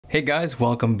Hey guys,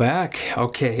 welcome back.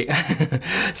 Okay,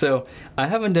 so I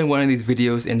haven't done one of these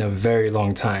videos in a very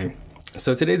long time.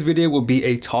 So today's video will be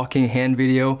a talking hand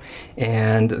video,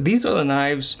 and these are the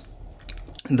knives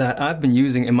that I've been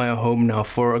using in my home now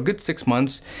for a good 6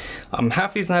 months.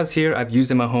 Half these knives here I've used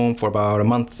in my home for about a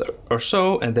month or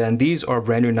so, and then these are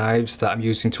brand new knives that I'm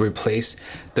using to replace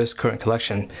this current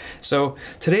collection. So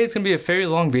today is going to be a very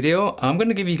long video. I'm going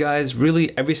to give you guys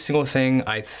really every single thing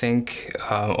I think,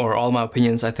 or all my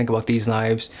opinions I think about these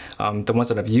knives, the ones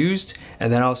that I've used,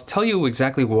 and then I'll tell you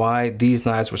exactly why these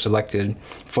knives were selected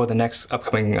for the next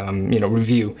upcoming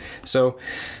review. So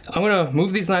I'm going to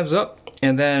move these knives up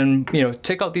and then,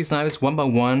 take out these knives one by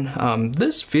one.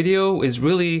 This video is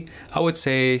really, I would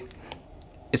say,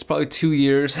 it's probably 2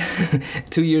 years,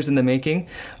 2 years in the making.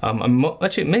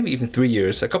 Actually, maybe even 3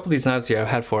 years. A couple of these knives here I've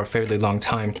had for a fairly long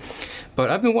time. But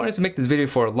I've been wanting to make this video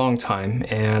for a long time,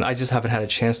 and I just haven't had a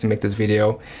chance to make this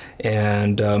video.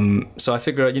 And so I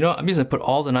figured, I'm just gonna put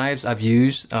all the knives I've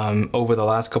used over the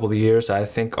last couple of years that I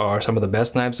think are some of the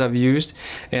best knives I've used.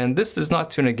 And this is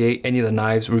not to negate any of the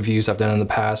knives reviews I've done in the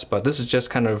past, but this is just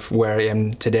kind of where I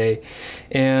am today.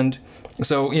 And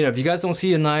so, if you guys don't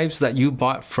see the knives that you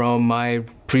bought from my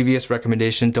previous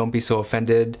recommendation, don't be so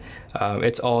offended.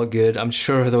 It's all good. I'm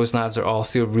sure those knives are all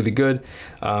still really good,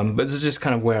 but this is just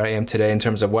kind of where I am today in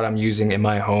terms of what I'm using in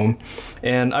my home.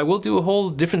 And I will do a whole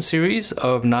different series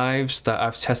of knives that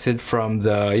I've tested from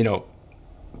the,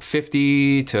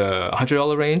 $50 to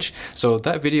 $100 range. So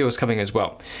that video is coming as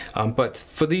well. But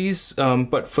for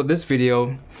this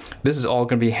video, this is all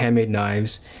going to be handmade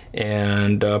knives,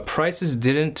 and prices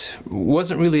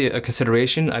wasn't really a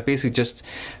consideration. I basically just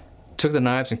took the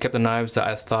knives and kept the knives that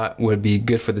I thought would be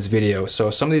good for this video. So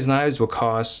some of these knives will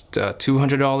cost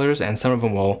 $200, and some of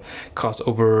them will cost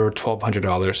over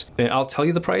 $1,200. And I'll tell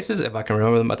you the prices if I can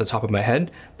remember them at the top of my head,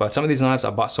 but some of these knives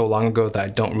I bought so long ago that I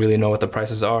don't really know what the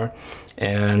prices are.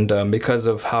 And because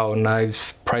of how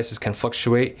knife prices can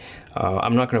fluctuate,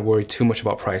 I'm not going to worry too much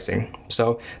about pricing.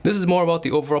 So this is more about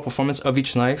the overall performance of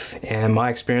each knife and my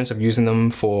experience of using them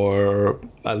for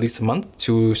at least a month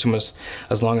to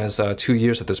as long as 2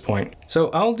 years at this point. So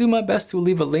I'll do my best to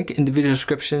leave a link in the video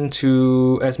description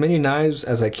to as many knives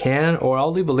as I can, or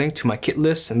I'll leave a link to my kit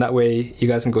list, and that way you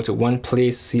guys can go to one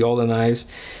place, see all the knives,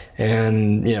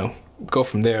 and go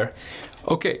from there.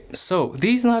 Okay, so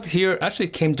these knives here actually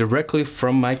came directly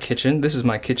from my kitchen. This is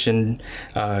my kitchen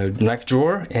knife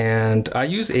drawer, and I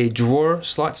use a drawer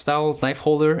slot style knife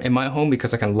holder in my home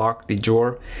because I can lock the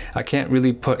drawer. I can't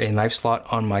really put a knife slot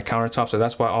on my countertop, so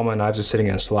that's why all my knives are sitting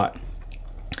in a slot.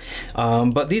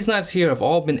 But these knives here have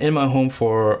all been in my home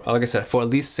for, like I said, for at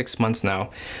least 6 months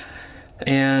now.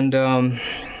 And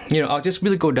I'll just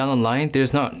really go down the line.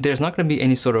 There's not going to be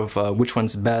any sort of which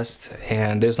one's best,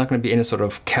 and there's not going to be any sort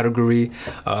of category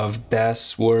of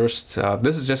best, worst.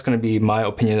 This is just going to be my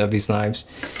opinion of these knives.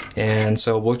 And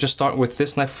so we'll just start with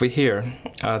this knife over here.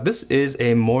 This is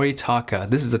a Moritaka.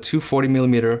 This is a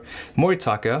 240mm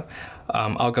Moritaka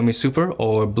Aogami Super,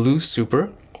 or Blue Super.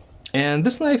 And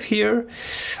this knife here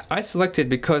I selected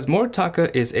because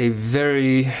Moritaka is a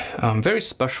very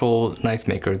special knife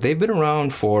maker. They've been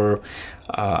around for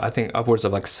I think upwards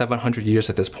of like 700 years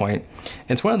at this point.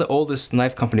 And it's one of the oldest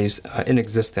knife companies in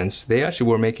existence. They actually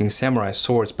were making samurai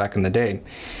swords back in the day.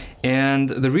 And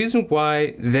the reason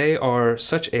why they are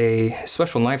such a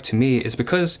special knife to me is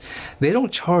because they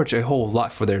don't charge a whole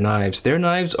lot for their knives. Their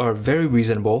knives are very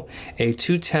reasonable. A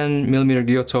 210mm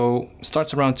gyuto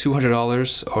starts around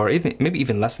 $200, or maybe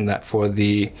even less than that for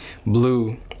the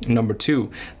blue number 2.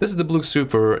 This is the Blue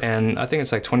Super, and I think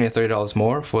it's like $20 or $30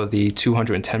 more for the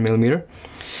 210mm.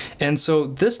 And so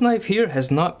this knife here has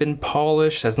not been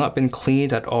polished, has not been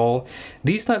cleaned at all.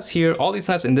 These knives here, all these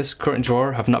knives in this current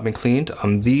drawer have not been cleaned.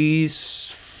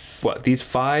 These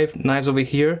 5 knives over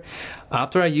here,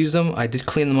 after I use them, I did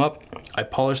clean them up. I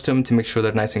polished them to make sure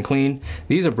they're nice and clean.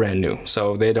 These are brand new,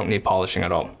 so they don't need polishing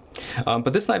at all.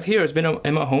 But this knife here has been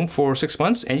in my home for 6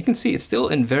 months, and you can see it's still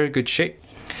in very good shape.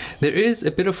 There is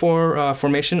a bit of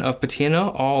formation of patina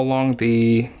all along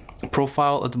the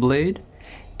profile of the blade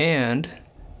and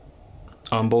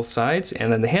on both sides,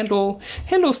 and then the handle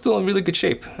is still in really good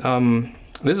shape.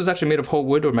 This is actually made of whole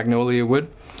wood, or magnolia wood.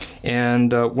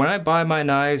 And when I buy my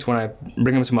knives, when I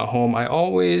bring them to my home, I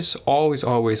always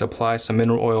apply some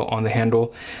mineral oil on the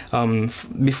handle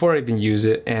before I even use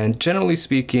it. And generally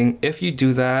speaking, if you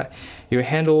do that, your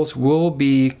handles will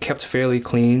be kept fairly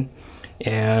clean.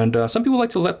 And some people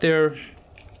like to let their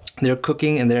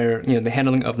cooking and the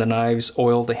handling of the knives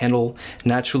oil the handle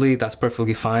naturally. That's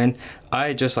perfectly fine.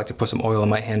 I just like to put some oil on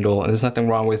my handle, and there's nothing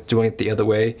wrong with doing it the other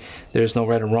way. There's no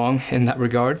right or wrong in that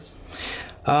regard.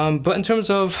 But in terms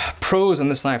of pros on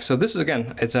this knife, so this is,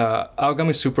 again, it's a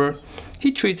Aogami Super.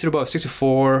 He treats it about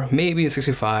 64, maybe a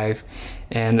 65,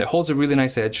 and it holds a really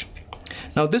nice edge.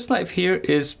 Now this knife here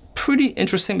is pretty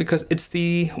interesting because it's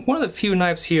one of the few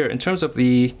knives here in terms of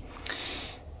the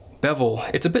bevel.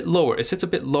 It's a bit lower. It sits a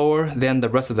bit lower than the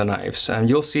rest of the knives. And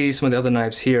you'll see some of the other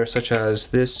knives here, such as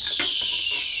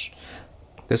this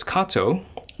Kato.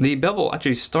 The bevel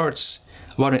actually starts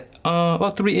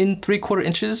about 3¼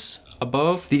 inches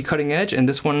above the cutting edge, and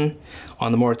this one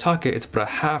on the Moritaka, it's about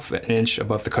a ½ an inch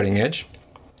above the cutting edge.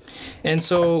 And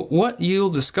so what you'll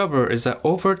discover is that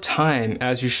over time,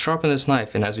 as you sharpen this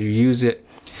knife and as you use it,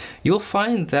 you'll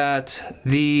find that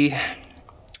the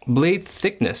blade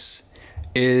thickness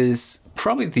is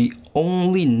probably the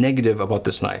only negative about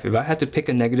this knife. If I had to pick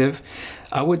a negative,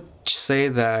 I would say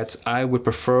that I would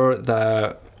prefer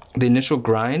the initial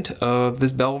grind of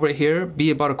this bevel right here be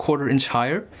about a ½ inch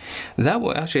higher. That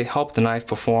will actually help the knife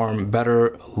perform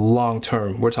better long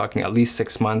term. We're talking at least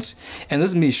 6 months, and this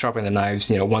is me sharpening the knives,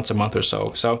 you know, once a month or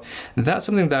so. So that's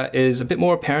something that is a bit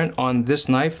more apparent on this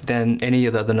knife than any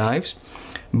of the other knives.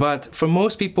 But for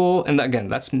most people, and again,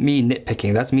 that's me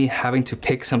nitpicking, that's me having to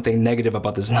pick something negative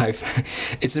about this knife.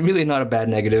 It's really not a bad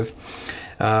negative.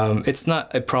 It's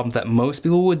not a problem that most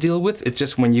people would deal with. It's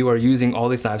just when you are using all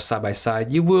these knives side by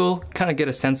side, you will kind of get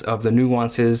a sense of the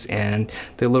nuances and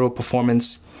the little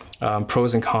performance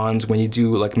pros and cons when you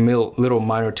do like little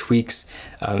minor tweaks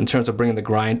in terms of bringing the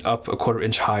grind up a ½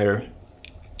 inch higher.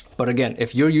 But again,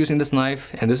 if you're using this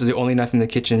knife and this is the only knife in the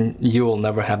kitchen, you will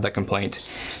never have that complaint.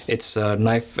 It's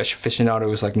knife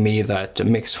aficionados like me that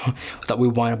we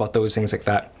whine about those things like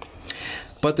that.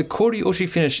 But the Koryoshi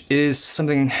finish is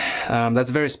something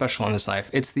that's very special on this knife.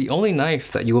 It's the only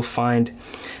knife that you will find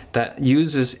that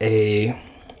uses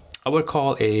I would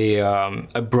call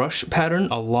a brush pattern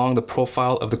along the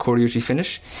profile of the Koryoshi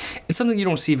finish. It's something you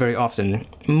don't see very often.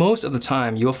 Most of the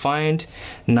time, you'll find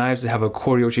knives that have a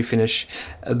Koryoshi finish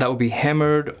that will be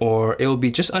hammered, or it will be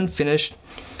just unfinished.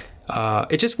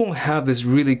 It just won't have this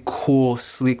really cool,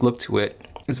 sleek look to it.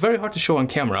 It's very hard to show on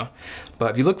camera,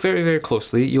 but if you look very, very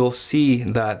closely, you'll see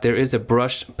that there is a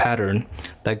brushed pattern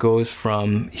that goes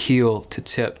from heel to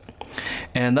tip.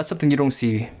 And that's something you don't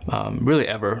see really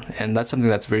ever, and that's something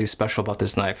that's very special about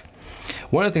this knife.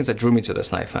 One of the things that drew me to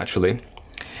this knife, actually.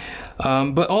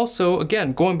 But also,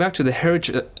 again, going back to the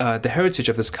heritage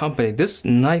of this company, this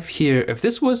knife here, if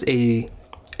this was a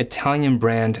Italian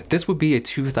brand, this would be a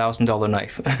 $2,000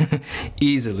 knife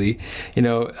easily. You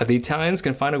know, the Italians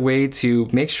can find a way to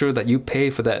make sure that you pay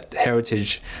for that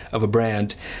heritage of a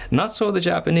brand. Not so the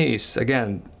Japanese.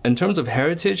 Again, in terms of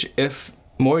heritage, if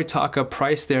Moritaka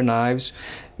priced their knives,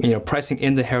 you know, pricing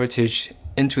in the heritage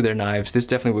into their knives, this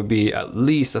definitely would be at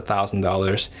least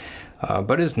 $1,000,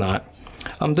 but it's not.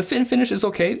 The fit and finish is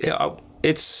okay.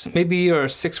 It's maybe a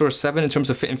 6 or 7 in terms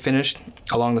of fit and finish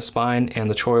along the spine and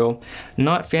the choil.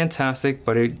 Not fantastic,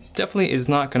 but it definitely is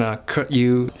not gonna cut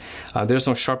you. There's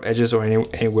no sharp edges or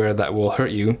anywhere that will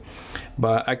hurt you.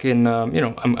 But I can, you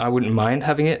know, I wouldn't mind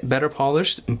having it better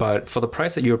polished, but for the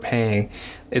price that you're paying,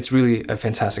 it's really a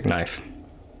fantastic knife.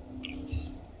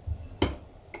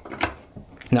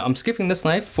 Now I'm skipping this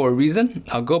knife for a reason.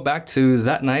 I'll go back to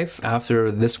that knife after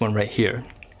this one right here.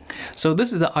 So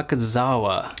this is the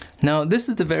Akazawa. Now this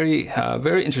is the very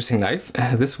interesting knife.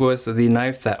 This was the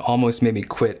knife that almost made me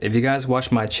quit. If you guys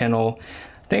watch my channel,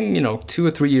 I think, you know, 2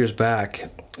 or 3 years back,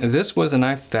 this was a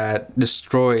knife that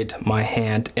destroyed my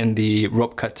hand in the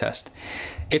rope cut test.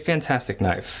 A fantastic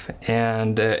knife,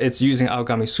 and it's using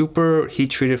Aogami Super, heat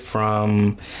treated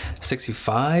from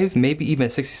 65, maybe even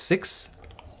 66.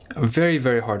 A very,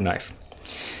 very hard knife.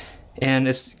 And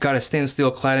it's got a stainless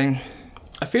steel cladding.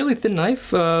 A fairly thin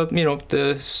knife, you know,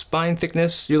 the spine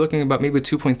thickness, you're looking about maybe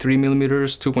 2.3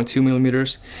 millimeters, 2.2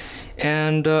 millimeters.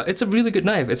 And it's a really good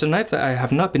knife. It's a knife that I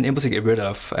have not been able to get rid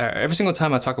of. Every single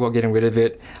time I talk about getting rid of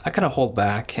it, I kind of hold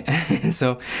back.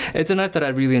 So it's a knife that I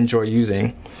really enjoy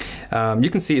using. You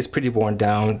can see it's pretty worn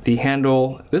down. The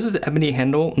handle, this is the ebony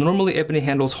handle. Normally ebony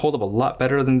handles hold up a lot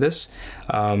better than this.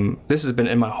 This has been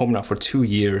in my home now for 2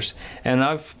 years. And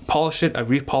I've polished it,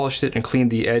 I've repolished it and cleaned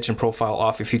the edge and profile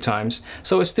off a few times.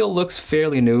 So it still looks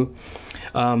fairly new.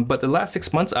 But the last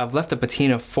 6 months, I've left the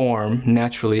patina form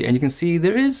naturally, and you can see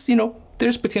there is, you know,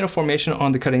 there's patina formation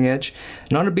on the cutting edge.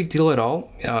 Not a big deal at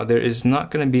all. There is not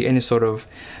going to be any sort of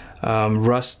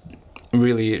rust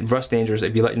dangers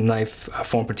if you let your knife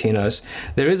form patinas.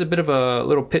 There is a bit of a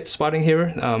little pit spotting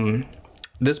here.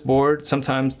 This board,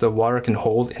 sometimes the water can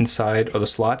hold inside of the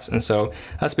slots, and so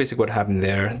that's basically what happened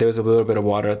there. There was a little bit of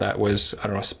water that was, I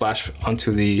don't know, splashed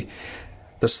onto the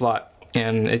slot,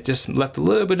 and it just left a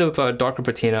little bit of a darker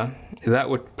patina. that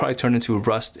would probably turn into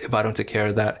rust if I don't take care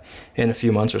of that in a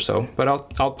few months or so. But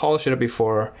I'll polish it up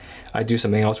before I do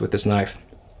something else with this knife.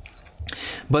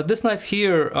 But this knife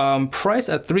here, priced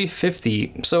at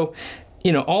 $350. So,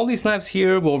 you know, all these knives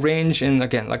here will range in,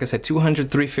 again, like I said, $200,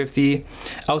 $350.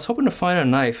 I was hoping to find a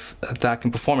knife that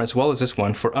can perform as well as this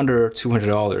one for under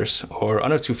 $200 or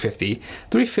under $250.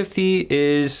 $350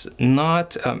 is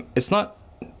not, it's not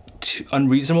too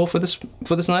unreasonable for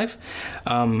this knife.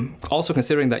 Also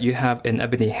considering that you have an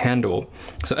ebony handle.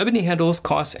 So ebony handles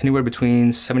cost anywhere between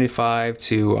 $75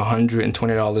 to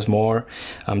 $120 more,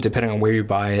 depending on where you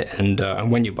buy it and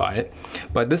when you buy it.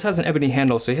 But this has an ebony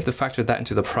handle, so you have to factor that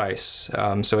into the price.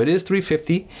 So it is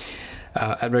 $350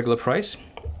 at regular price,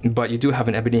 but you do have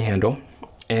an ebony handle.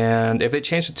 And if they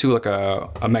change it to like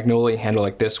a magnolia handle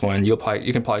like this one, you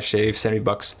can probably shave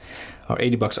 $70 or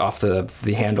 $80 off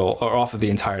the handle or off of the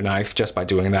entire knife just by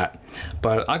doing that.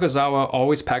 But Akazawa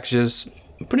always packages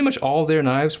pretty much all of their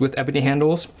knives with ebony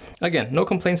handles. Again, no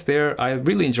complaints there. I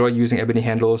really enjoy using ebony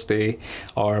handles. They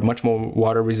are much more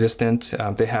water resistant.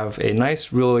 They have a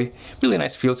nice, really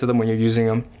nice feel to them when you're using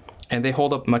them, and they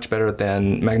hold up much better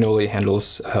than magnolia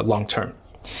handles long term.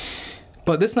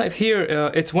 But this knife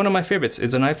here, it's one of my favorites.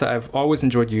 It's a knife that I've always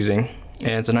enjoyed using,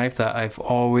 and it's a knife that I've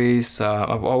always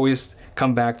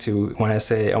come back to when I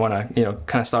say I want to, you know,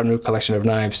 kind of start a new collection of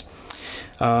knives.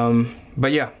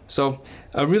 But yeah, so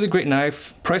a really great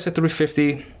knife, priced at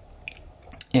 $350,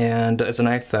 and it's a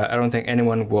knife that I don't think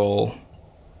anyone will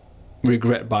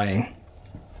regret buying.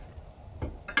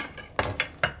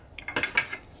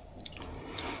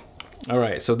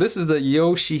 Alright, so this is the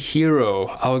Yoshihiro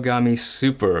Aogami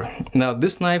Super. Now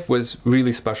this knife was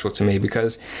really special to me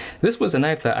because this was a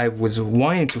knife that I was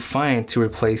wanting to find to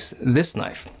replace this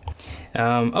knife.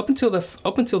 Up until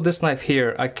this knife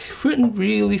here, I couldn't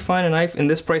really find a knife in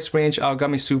this price range,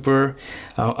 Aogami Super,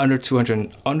 under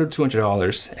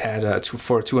 $200 at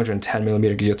for a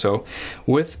 210mm gyuto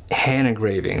with hand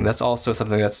engraving. That's also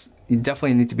something that's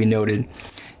definitely need to be noted.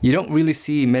 You don't really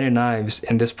see many knives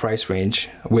in this price range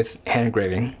with hand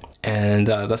engraving, and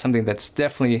that's something that's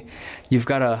definitely, you've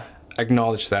got to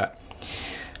acknowledge that.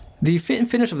 The fit and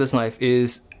finish of this knife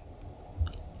is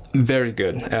very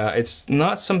good. It's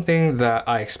not something that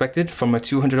I expected from a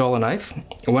 $200 knife.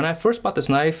 When I first bought this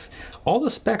knife, all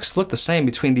the specs looked the same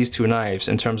between these two knives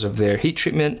in terms of their heat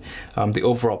treatment, the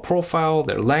overall profile,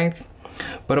 their length.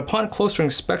 But upon closer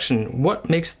inspection, what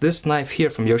makes this knife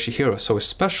here from Yoshihiro so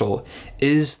special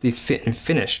is the fit and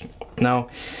finish. Now,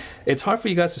 it's hard for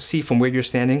you guys to see from where you're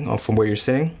standing or from where you're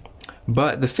sitting,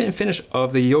 but the fit and finish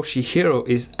of the Yoshihiro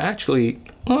is actually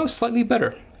slightly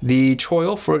better. The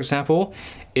choil, for example,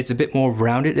 it's a bit more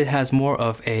rounded. It has more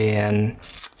of an,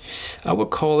 I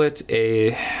would call it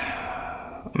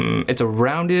it's a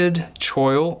rounded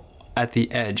choil at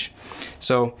the edge.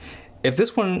 So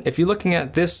if you're looking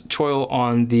at this choil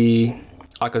on the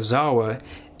Akazawa,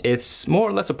 it's more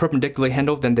or less a perpendicular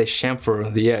handle than they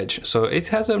chamfer the edge. So it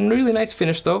has a really nice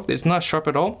finish though. It's not sharp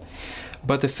at all,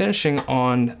 but the finishing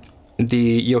on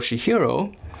the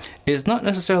Yoshihiro is not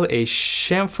necessarily a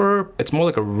chamfer. It's more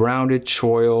like a rounded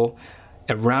choil,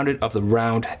 a rounded of the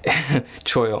round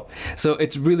choil. So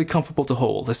it's really comfortable to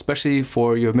hold, especially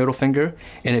for your middle finger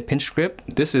in a pinch grip.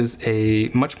 This is a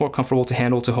much more comfortable to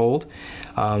handle to hold.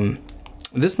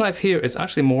 This knife here is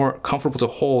actually more comfortable to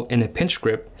hold in a pinch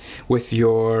grip with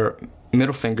your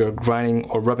middle finger grinding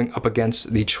or rubbing up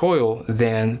against the choil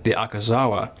than the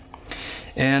Akazawa.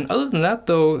 And other than that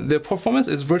though, the performance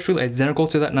is virtually identical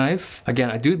to that knife.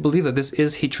 Again, I do believe that this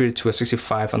is heat treated to a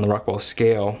 65 on the Rockwell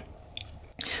scale.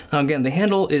 Now again, the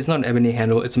handle is not an ebony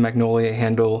handle, it's a magnolia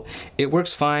handle. It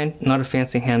works fine, not a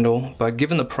fancy handle, but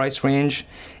given the price range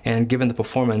and given the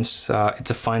performance, it's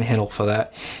a fine handle for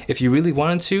that. If you really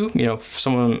wanted to, you know, for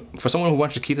someone who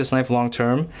wants to keep this knife long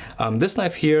term, this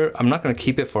knife here, I'm not going to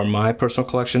keep it for my personal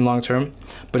collection long term,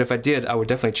 but if I did, I would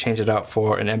definitely change it out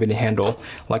for an ebony handle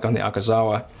like on the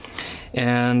Akazawa.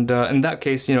 And in that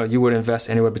case, you know, you would invest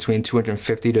anywhere between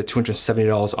 $250 to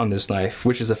 $270 on this knife,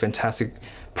 which is a fantastic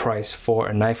price for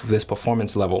a knife of this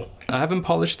performance level. I haven't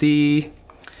polished the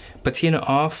patina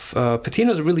off.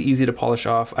 Patina is really easy to polish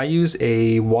off. I use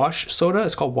a wash soda.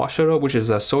 It's called wash soda, which is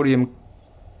a sodium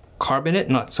carbonate,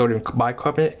 not sodium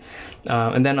bicarbonate.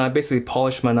 And then I basically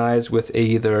polish my knives with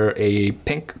either a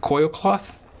pink coil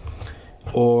cloth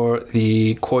or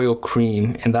the coil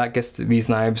cream, and that gets these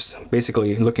knives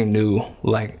basically looking new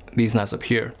like these knives up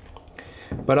here.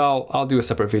 But I'll do a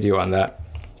separate video on that.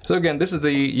 So again, this is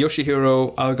the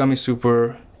Yoshihiro Aogami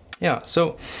Super Yeah,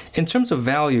 so in terms of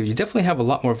value, you definitely have a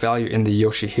lot more value in the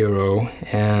Yoshihiro,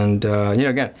 and you know,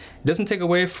 again, it doesn't take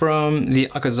away from the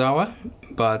Akazawa,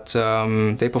 but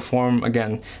they perform,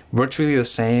 again, virtually the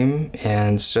same,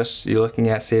 and it's just you're looking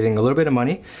at saving a little bit of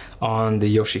money on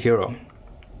the Yoshihiro.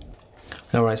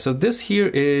 All right, so this here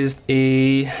is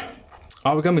a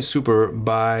Aogami Super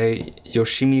by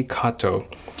Yoshimi Kato.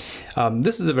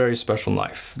 This is a very special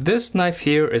knife. This knife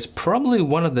here is probably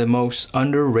one of the most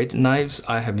underrated knives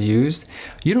I have used.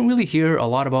 You don't really hear a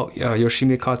lot about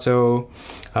Yoshimi Kato.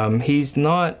 He's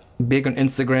not big on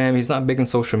Instagram, he's not big on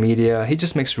social media. He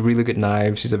just makes really good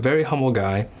knives. He's a very humble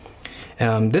guy.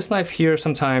 This knife here,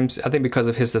 sometimes, I think because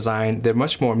of his design, they're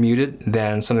much more muted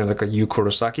than something like a Yu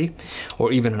Kurosaki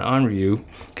or even an Anryu.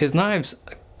 His knives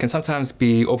can sometimes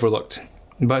be overlooked.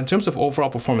 But in terms of overall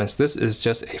performance, this is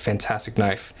just a fantastic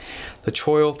knife. The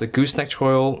choil, the gooseneck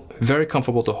choil, very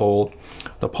comfortable to hold.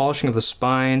 The polishing of the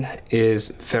spine is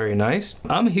very nice.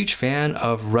 I'm a huge fan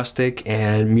of rustic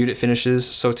and muted finishes,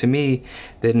 so to me,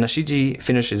 the Nashiji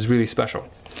finish is really special.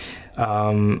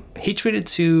 Heat treated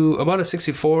to about a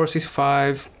 64,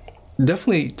 65,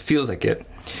 definitely feels like it.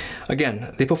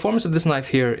 Again, the performance of this knife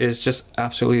here is just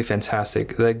absolutely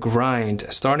fantastic. The grind,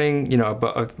 starting, you know,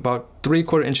 about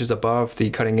 3/4 inches above the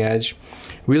cutting edge,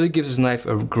 really gives this knife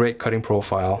a great cutting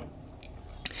profile.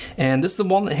 And this is a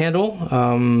walnut handle.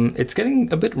 It's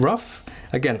getting a bit rough.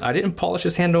 Again, I didn't polish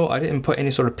this handle. I didn't put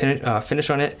any sort of finish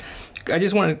on it. I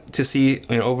just wanted to see,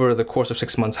 you know, over the course of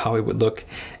 6 months how it would look.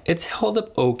 It's held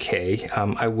up okay.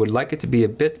 I would like it to be a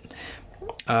bit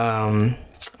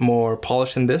more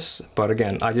polished than this, but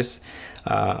again,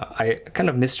 I kind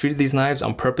of mistreated these knives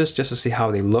on purpose just to see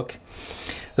how they look.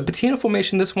 The patina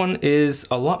formation, this one is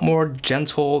a lot more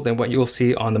gentle than what you'll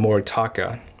see on the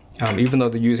Moritaka, even though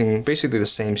they're using basically the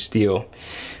same steel.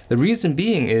 The reason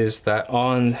being is that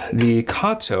on the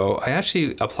Kato, I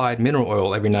actually applied mineral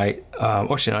oil every night,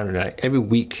 actually not every night, every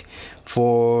week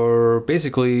for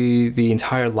basically the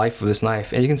entire life of this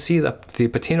knife. And you can see that the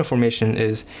patina formation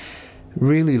is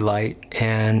really light,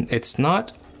 and it's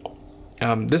not,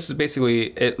 this is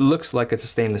basically, it looks like it's a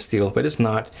stainless steel, but it's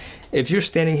not. If you're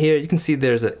standing here, you can see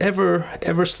there's an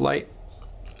ever slight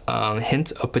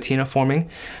hint of patina forming,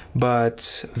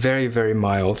 but very, very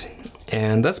mild.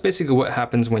 And that's basically what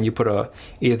happens when you put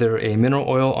either a mineral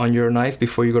oil on your knife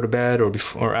before you go to bed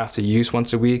or after use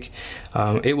once a week.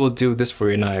 It will do this for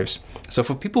your knives. So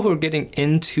for people who are getting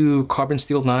into carbon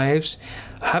steel knives,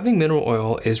 having mineral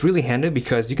oil is really handy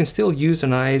because you can still use the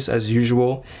knives as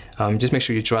usual. Just make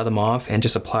sure you dry them off and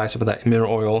just apply some of that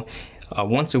mineral oil.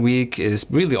 Once a week is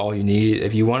really all you need.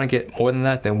 If you want to get more than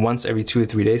that, then once every 2 or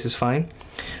 3 days is fine.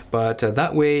 But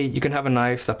that way you can have a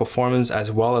knife that performs as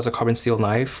well as a carbon steel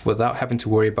knife without having to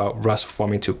worry about rust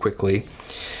forming too quickly.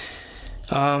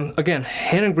 Again,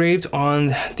 hand engraved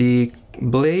on the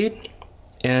blade,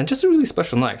 and just a really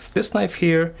special knife. This knife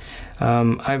here,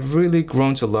 I've really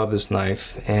grown to love this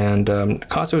knife, and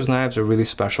Kato's knives are really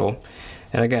special.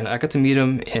 And again, I got to meet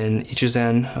him in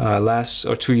Ichizen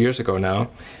 2 years ago now.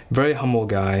 Very humble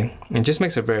guy, and just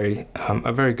makes a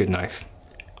very good knife.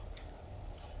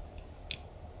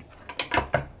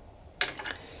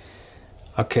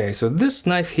 Okay, so this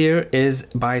knife here is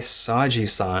by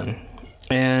Saji-san.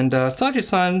 And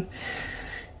Saji-san,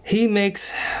 he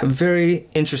makes very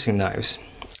interesting knives.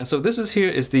 So this here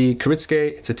is the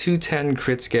Kuritsuke. It's a 210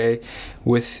 Kuritsuke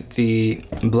with the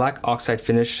black oxide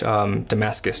finish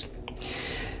Damascus.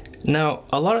 Now,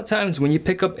 a lot of times when you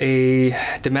pick up a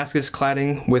Damascus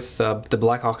cladding with the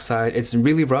black oxide, it's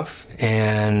really rough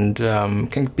and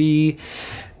can be,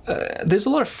 there's a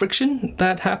lot of friction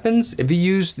that happens. If you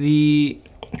use the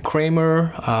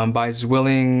Kramer by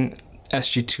Zwilling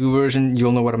SG2 version,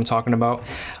 you'll know what I'm talking about.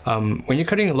 When you're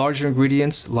cutting larger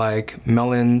ingredients like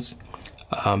melons,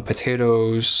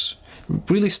 potatoes,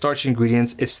 really starchy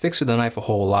ingredients, it sticks to the knife a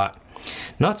whole lot.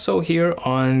 Not so here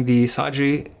on the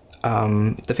Saji.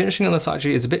 The finishing on the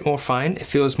Saji is a bit more fine. It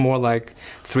feels more like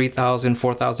 3000,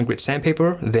 4000 grit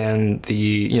sandpaper than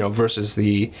the, versus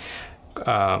the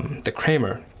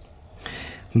Kramer.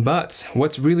 But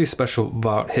what's really special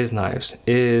about his knives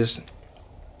is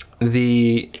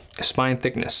the spine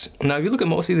thickness. Now, if you look at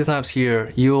most of these knives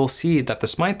here, you'll see that the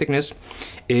spine thickness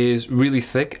is really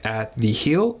thick at the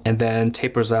heel and then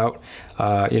tapers out,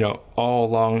 all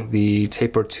along the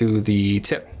taper to the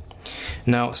tip.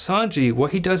 Now, Saji,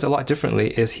 what he does a lot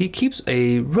differently is he keeps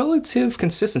a relative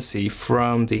consistency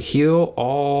from the heel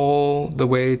all the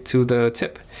way to the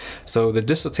tip. So the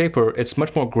distal taper, it's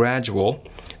much more gradual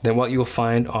than what you'll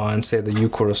find on, say, the Yu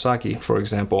Kurosaki, for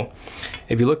example.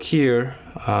 If you look here,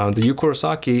 the Yu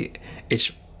Kurosaki,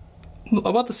 it's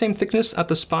about the same thickness at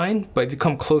the spine, but if you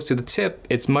come close to the tip,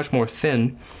 it's much more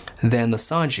thin than the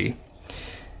Saji.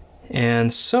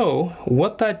 And so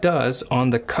what that does on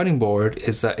the cutting board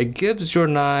is that it gives your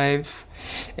knife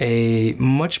a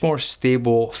much more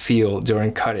stable feel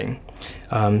during cutting.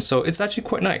 So it's actually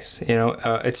quite nice. You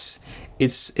know,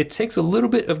 it takes a little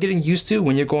bit of getting used to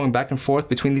when you're going back and forth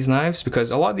between these knives,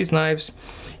 because a lot of these knives,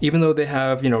 even though they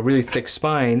have, you know, really thick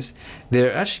spines,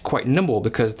 they're actually quite nimble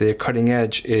because their cutting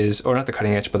edge is, or not the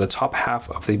cutting edge, but the top half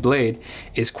of the blade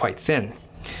is quite thin.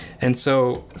 And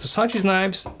so Saji's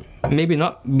knives maybe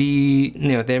not be, you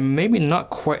know, they're maybe not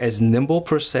quite as nimble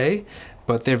per se,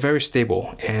 but they're very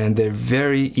stable and they're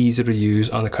very easy to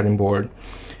use on the cutting board,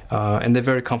 and they're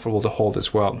very comfortable to hold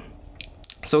as well.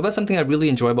 So that's something I really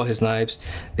enjoy about his knives.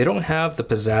 They don't have the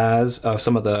pizzazz of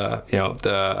some of the, you know,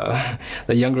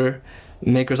 the younger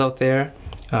makers out there.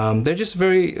 They're just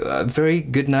very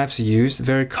good knives to use,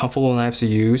 very comfortable knives to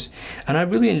use, and I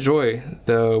really enjoy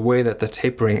the way that the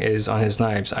tapering is on his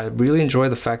knives. I really enjoy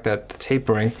the fact that the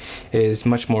tapering is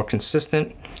much more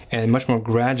consistent and much more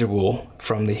gradual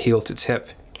from the heel to tip.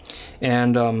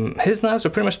 And his knives are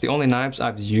pretty much the only knives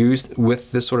I've used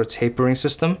with this sort of tapering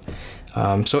system,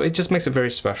 so it just makes it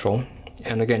very special.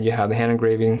 And again, you have the hand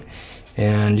engraving.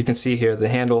 And you can see here the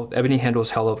handle, the ebony handle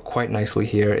is held up quite nicely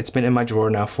here. It's been in my drawer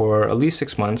now for at least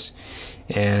 6 months,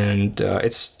 and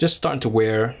it's just starting to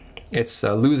wear. It's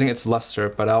losing its luster,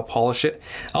 but I'll polish it.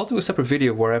 I'll do a separate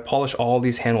video where I polish all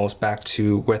these handles back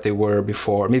to where they were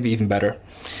before, maybe even better.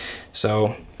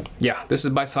 So yeah, this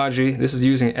is by Saji. This is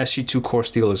using SG2 core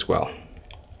steel as well.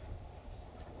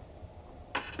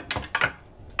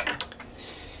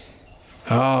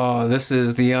 Oh, this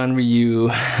is the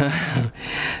Anryu.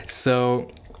 So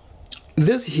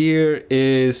this here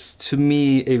is, to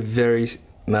me, a very,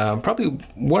 probably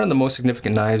one of the most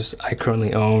significant knives I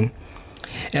currently own.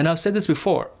 And I've said this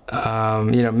before,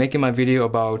 you know, making my video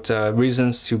about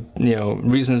reasons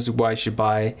why you should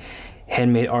buy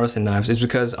handmade artisan knives is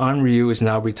because Anryu is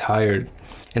now retired.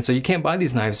 And so you can't buy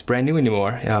these knives brand new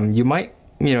anymore. You might,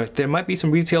 you know, there might be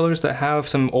some retailers that have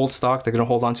some old stock they're gonna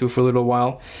hold on to for a little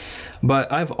while.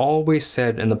 But I've always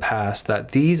said in the past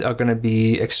that these are going to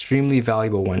be extremely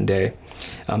valuable one day.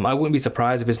 I wouldn't be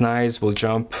surprised if his knives will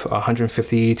jump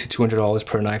 $150 to $200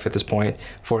 per knife at this point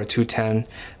for a 210.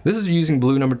 This is using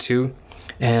blue number 2,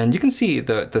 and you can see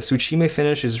the tsuchime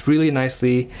finish is really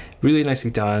nicely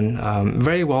done,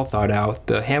 very well thought out.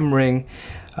 The hammering,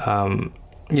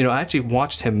 you know, I actually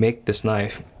watched him make this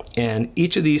knife, and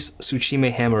each of these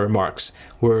tsuchime hammer marks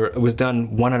was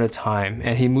done one at a time,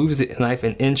 and he moves the knife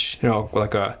an inch, you know,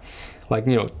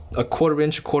 a quarter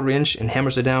inch, and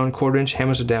hammers it down, quarter inch,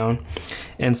 hammers it down.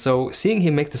 And so seeing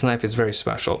him make this knife is very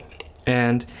special.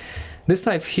 And this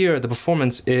knife here, the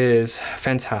performance is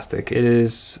fantastic. It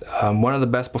is one of the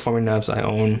best performing knives I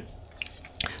own.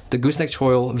 The gooseneck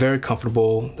choil, very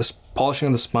comfortable. The polishing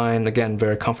of the spine, again,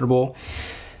 very comfortable.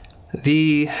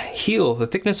 The heel, the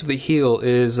thickness of the heel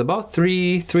is about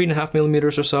 3.5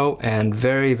 millimeters or so, and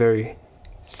very, very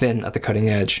thin at the cutting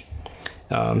edge.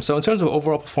 So in terms of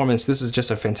overall performance, this is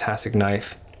just a fantastic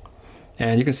knife.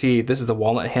 And you can see this is the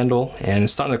walnut handle, and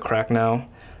it's starting to crack now.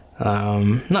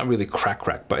 Not really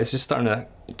crack, but it's just starting to,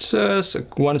 just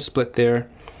one split there.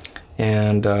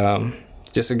 And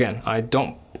just again,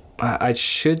 I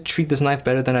should treat this knife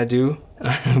better than I do.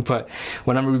 But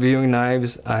when I'm reviewing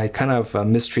knives, I kind of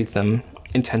mistreat them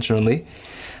intentionally.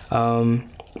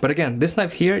 But again, this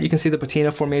knife here, you can see the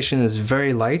patina formation is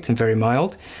very light and very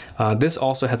mild. This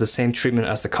also has the same treatment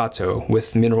as the Kato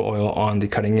with mineral oil on the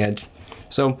cutting edge.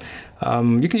 So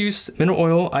you can use mineral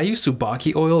oil. I use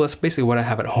Tsubaki oil. That's basically what I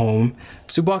have at home.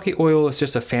 Tsubaki oil is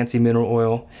just a fancy mineral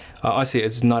oil. Obviously,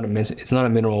 it's not a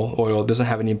mineral oil. It doesn't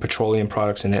have any petroleum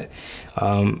products in it.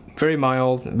 Very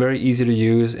mild, very easy to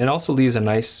use, and also leaves a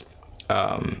nice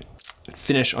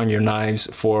finish on your knives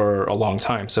for a long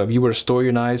time. So if you were to store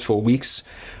your knives for weeks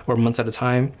or months at a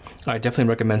time, I definitely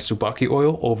recommend Tsubaki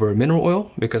oil over mineral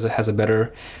oil because it has a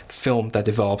better film that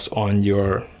develops on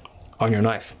your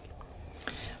knife.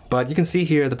 But you can see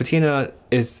here the patina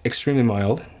is extremely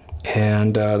mild,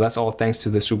 and that's all thanks to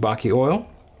the Tsubaki oil.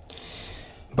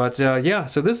 But yeah,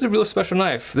 so this is a really special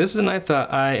knife. This is a knife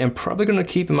that I am probably going to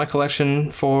keep in my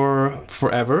collection for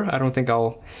forever. I don't think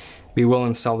I'll be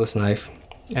willing to sell this knife,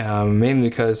 mainly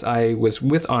because I was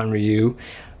with Anryu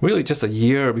really just a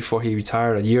year before he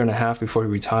retired, a year and a half before he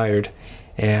retired.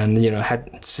 And, you know,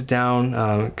 had to sit down,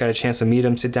 got a chance to meet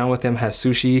him, sit down with him, had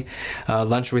sushi,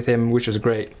 lunch with him, which was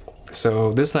great.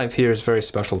 So this knife here is very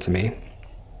special to me.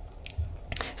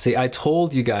 See, I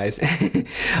told you guys,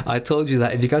 I told you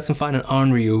that if you guys can find an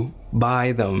Anryu,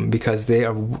 buy them because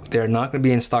they're not going to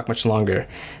be in stock much longer.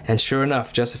 And sure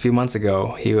enough, just a few months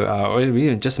ago, or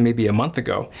even just maybe a month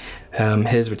ago,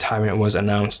 his retirement was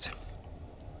announced.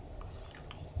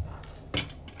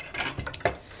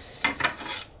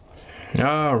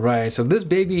 All right, so this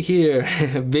baby here,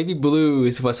 baby blue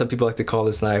is what some people like to call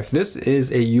this knife. This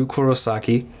is a Yu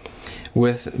Kurosaki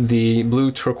with the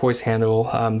blue turquoise handle.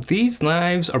 These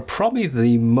knives are probably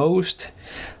the most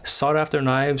sought after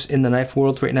knives in the knife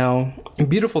world right now.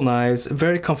 Beautiful knives,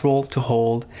 very comfortable to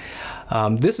hold.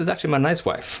 This is actually my nice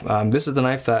wife. This is the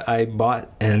knife that I bought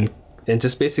and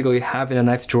just basically have in a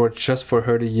knife drawer just for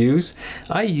her to use.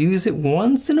 I use it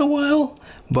once in a while,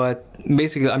 but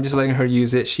basically I'm just letting her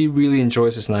use it. She really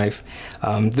enjoys this knife.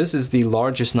 This is the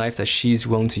largest knife that she's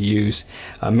willing to use,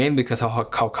 mainly because how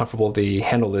comfortable the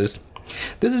handle is.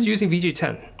 This is using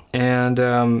VG10, and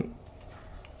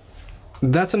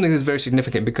that's something that's very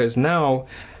significant because now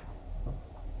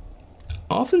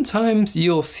oftentimes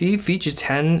you'll see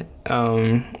VG10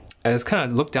 as kind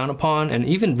of looked down upon and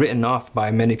even written off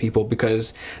by many people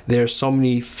because there's so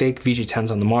many fake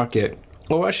VG10s on the market.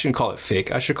 Or I shouldn't call it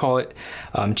fake, I should call it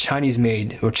Chinese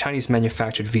made or Chinese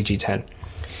manufactured VG10.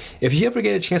 If you ever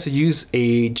get a chance to use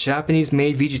a Japanese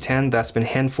made VG10 that's been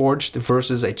hand forged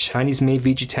versus a Chinese made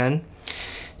VG10,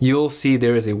 you'll see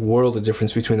there is a world of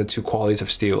difference between the two qualities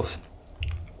of steels.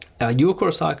 Yu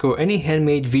Kurosaki or any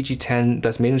handmade VG10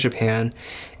 that's made in Japan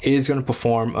is going to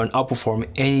perform and outperform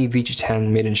any VG10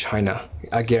 made in China.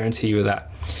 I guarantee you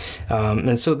that.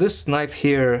 And so this knife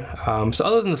here, so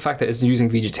other than the fact that it's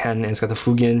using VG10 and it's got the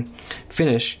Fugen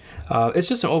finish, it's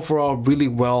just an overall really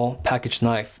well packaged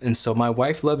knife. And so my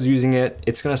wife loves using it.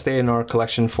 It's going to stay in our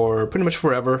collection for pretty much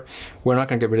forever. We're not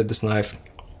going to get rid of this knife.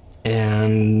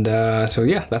 And so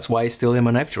yeah, that's why it's still in my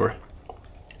knife drawer.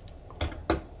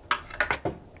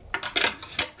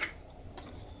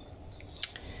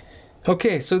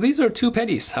 Okay, so these are two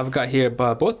petties I've got here,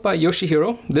 both by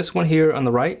Yoshihiro. This one here on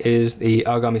the right is the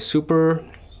Aogami Super,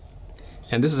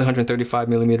 and this is 135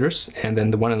 millimeters. And then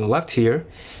the one on the left here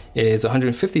is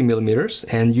 150 millimeters,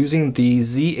 and using the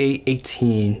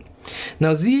ZA18.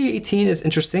 Now ZA18 is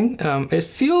interesting. It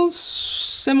feels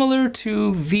similar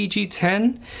to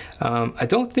VG10. I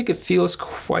don't think it feels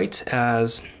quite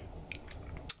as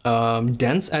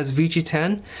dense as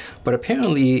VG10, but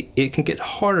apparently it can get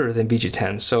harder than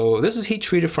VG10. So this is heat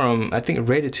treated from, I think,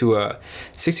 rated to a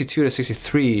 62 to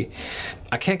 63.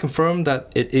 I can't confirm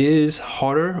that it is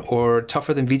harder or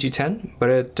tougher than VG10, but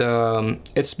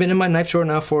it's been in my knife drawer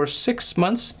now for 6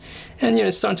 months, and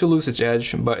it's starting to lose its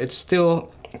edge, but it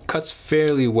still cuts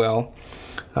fairly well.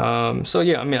 So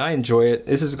yeah, I mean, I enjoy it.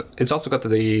 It's also got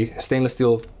the stainless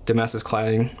steel Damascus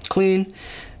cladding, clean,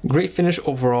 great finish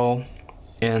overall.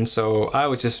 And so I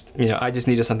was just, I just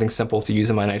needed something simple to use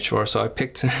in my knife drawer. So I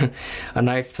picked a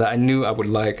knife that I knew I would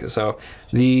like. So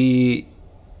the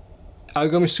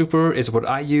Aogami Super is what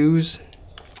I use,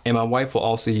 and my wife will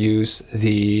also use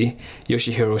the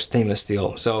Yoshihiro stainless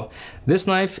steel. So this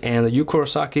knife and the Yu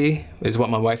Kurosaki is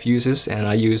what my wife uses, and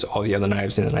I use all the other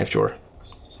knives in the knife drawer.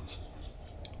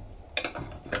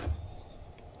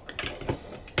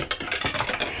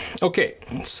 Okay,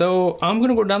 so I'm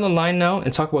gonna go down the line now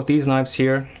and talk about these knives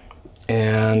here.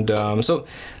 And so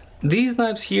these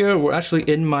knives here were actually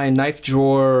in my knife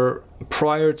drawer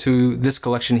prior to this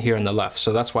collection here on the left.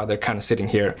 So that's why they're kind of sitting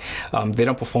here. They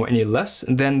don't perform any less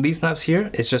than these knives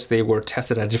here. It's just they were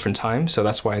tested at a different time. So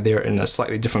that's why they're in a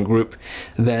slightly different group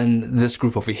than this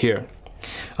group over here.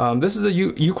 This is a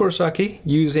Yu Kurosaki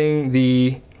using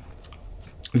the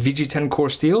VG10 core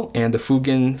steel and the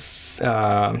Fugen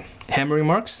hammering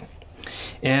marks.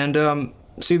 And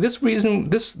see,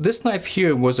 this knife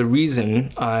here was a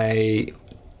reason I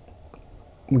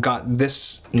got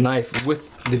this knife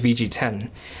with the VG10.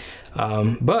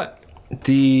 But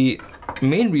the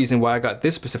main reason why I got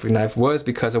this specific knife was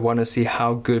because I wanted to see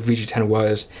how good VG10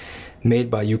 was made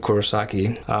by Yu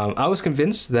Kurosaki. I was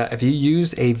convinced that if you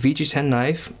used a VG10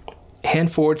 knife,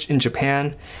 hand forged in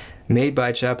Japan, made by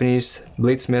a Japanese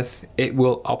bladesmith, it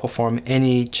will outperform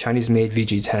any Chinese-made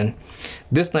VG10.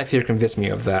 This knife here convinced me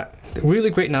of that. Really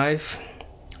great knife.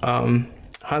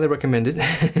 Highly recommended.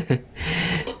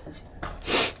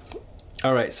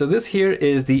 All right, so this here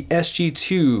is the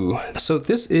SG2. So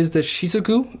this is the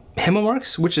Shizuku hammer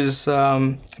marks, which is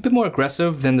a bit more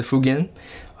aggressive than the Fugen,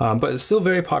 but it's still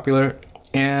very popular.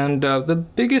 And the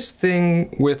biggest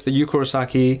thing with the Yu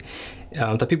Kurosaki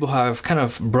that people have kind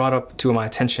of brought up to my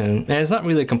attention, and it's not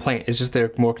really a complaint, it's just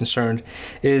they're more concerned,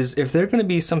 is if there are going to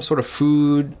be some sort of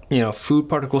food, food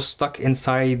particles stuck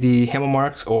inside the hammer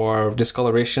marks or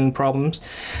discoloration problems,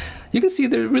 you can see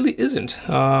there really isn't.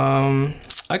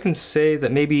 I can say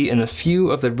that maybe in a few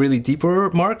of the really deeper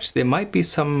marks, there might be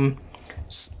some,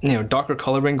 darker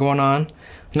coloring going on.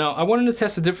 Now, I wanted to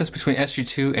test the difference between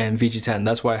SG2 and VG10.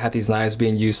 That's why I had these knives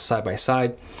being used side by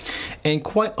side. And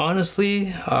quite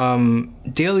honestly,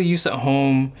 daily use at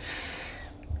home,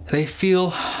 they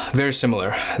feel very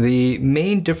similar. The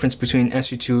main difference between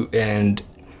SG2 and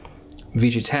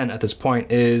VG10 at this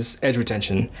point is edge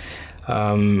retention.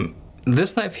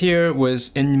 This knife here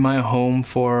was in my home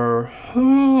for,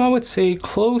 I would say,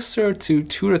 closer to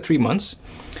 2 to 3 months.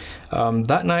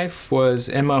 That knife was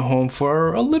in my home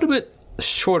for a little bit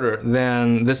shorter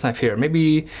than this knife here,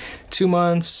 maybe 2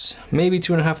 months, maybe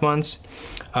 2.5 months.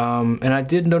 And I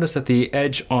did notice that the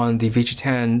edge on the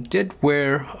VG10 did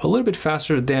wear a little bit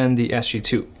faster than the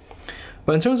SG2.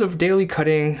 But in terms of daily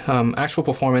cutting, actual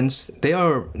performance, they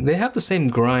have the same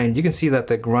grind. You can see that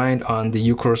the grind on the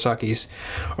Yu Kurosakis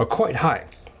are quite high.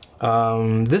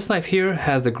 This knife here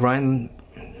has the grind.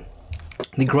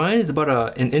 The grind is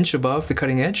about an inch above the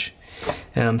cutting edge.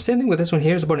 Same thing with this one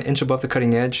here, is about an inch above the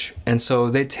cutting edge, and so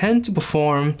they tend to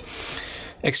perform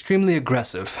extremely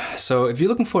aggressive. So if you're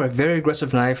looking for a very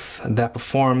aggressive knife that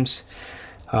performs,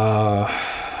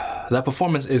 that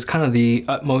performance is kind of the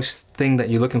utmost thing that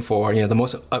you're looking for,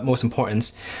 the utmost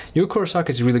importance, Yu Kurosaki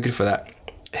is really good for that.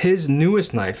 His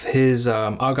newest knife, his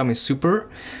Aogami Super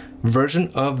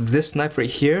version of this knife right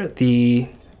here, the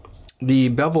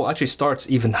bevel actually starts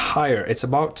even higher. It's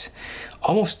about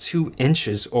almost 2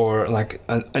 inches, or like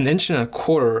an inch and a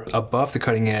quarter above the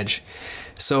cutting edge.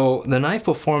 So the knife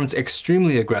performs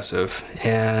extremely aggressive,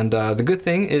 and the good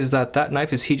thing is that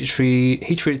knife is heat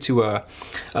treated to a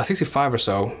 65 or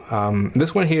so.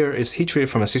 This one here is heat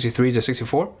treated from a 63 to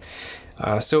 64.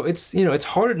 So it's it's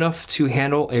hard enough to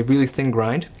handle a really thin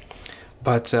grind.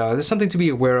 But there's something to be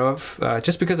aware of.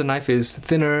 Just because a knife is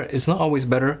thinner is not always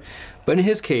better. But in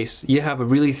his case, you have a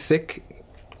really thick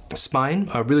spine,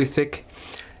 a really thick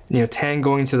tang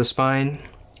going to the spine,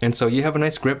 and so you have a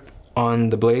nice grip on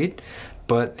the blade,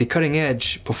 but the cutting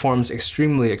edge performs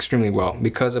extremely well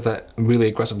because of that really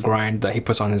aggressive grind that he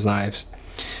puts on his knives.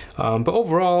 But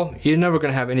overall, you're never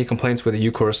going to have any complaints with a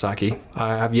Yu Kurosaki.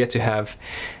 I have yet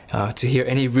to hear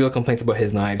any real complaints about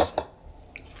his knives.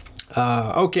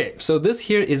 Okay, so this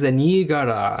here is a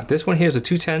Nigara. This one here is a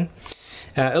 210.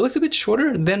 It looks a bit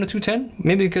shorter than a 210,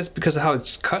 maybe because of how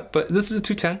it's cut, but this is a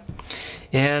 210.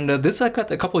 And this I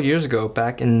cut a couple years ago,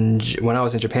 back when I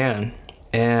was in Japan.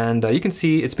 And you can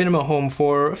see it's been in my home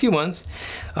for a few months.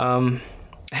 The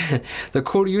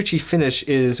Koryuchi finish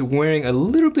is wearing a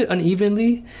little bit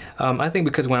unevenly. I think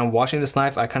because when I'm washing this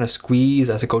knife, I kind of squeeze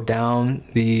as I go down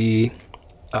the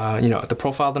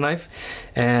profile of the knife,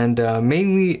 and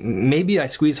mainly maybe I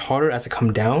squeeze harder as I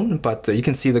come down, but you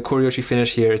can see the Koryuchi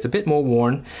finish here. It's a bit more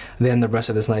worn than the rest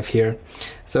of this knife here,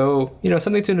 so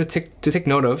something to take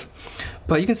note of.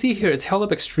 But you can see here it's held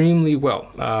up extremely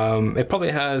well. It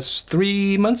probably has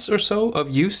 3 months or so of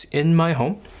use in my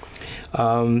home.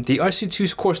 The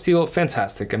RC2 core steel,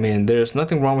 fantastic. I mean, there's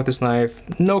nothing wrong with this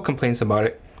knife, no complaints about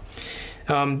it.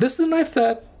 This is a knife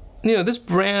that this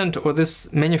brand or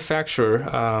this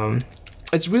manufacturer,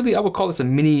 it's really, I would call this a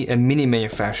mini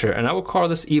manufacturer, and I would call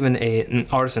this even an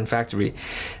artisan factory.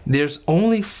 There's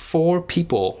only 4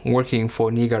 people working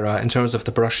for Nigara in terms of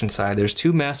the production side. There's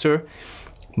 2 master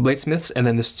bladesmiths, and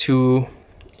then there's 2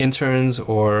 interns,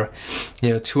 or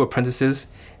 2 apprentices,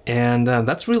 and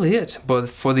that's really it. But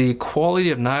for the quality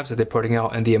of knives that they're putting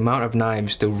out and the amount of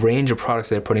knives, the range of products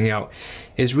they're putting out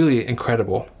is really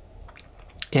incredible.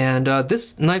 And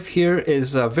this knife here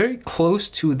is very close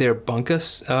to their bunka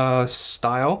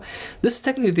style. This is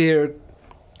technically their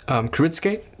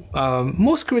Kuritsuke.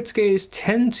 Most Kuritsukes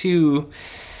tend to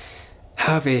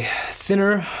have a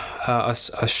thinner, a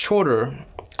shorter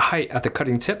height at the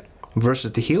cutting tip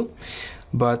versus the heel.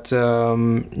 But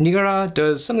Nigara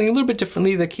does something a little bit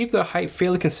differently. They keep the height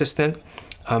fairly consistent.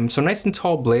 So nice and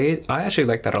tall blade. I actually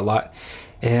like that a lot.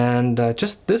 And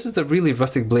this is a really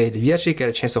rustic blade. If you actually get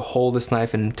a chance to hold this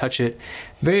knife and touch it,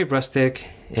 very rustic,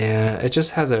 and it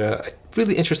just has a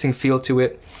really interesting feel to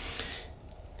it.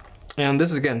 And this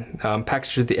is again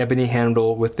packaged with the ebony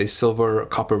handle with the silver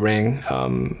copper ring.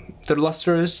 The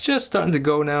luster is just starting to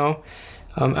go now.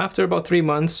 After about 3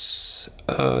 months,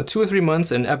 2 or 3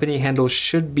 months, an ebony handle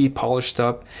should be polished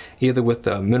up either with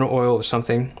mineral oil or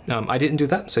something. I didn't do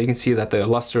that, so you can see that the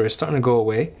luster is starting to go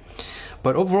away.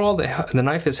 But overall, the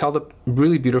knife is held up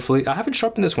really beautifully. I haven't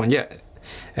sharpened this one yet.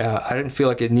 I didn't feel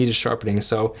like it needed sharpening,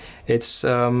 so it's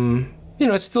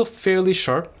it's still fairly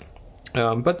sharp.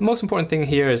 But the most important thing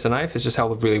here is the knife is just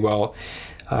held up really well.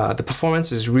 The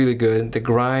performance is really good. The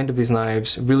grind of these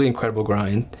knives, really incredible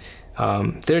grind.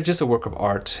 They're just a work of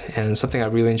art and something I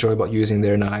really enjoy about using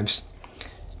their knives.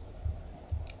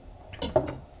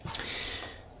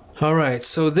 Alright,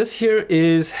 so this here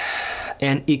is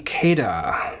an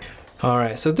Ikeda.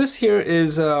 Alright, so this here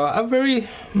is it's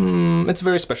a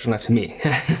very special knife to me.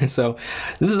 So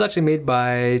this is actually made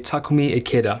by Takumi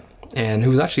Ikeda, and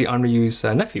who's actually Anryu's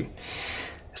nephew.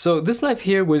 So this knife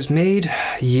here was made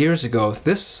years ago.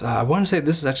 This, I want to say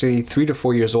this is actually 3 to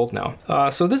 4 years old now.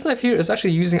 So this knife here is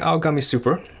actually using Aogami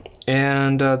Super,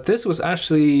 and this was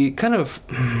actually kind of,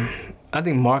 I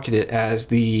think, marketed as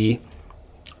the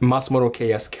Matsumoto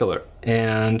KS killer,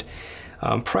 and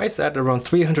priced at around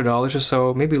 $300 or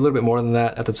so, maybe a little bit more than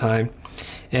that at the time.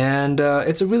 And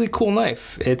it's a really cool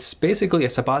knife. It's basically a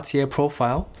sabatier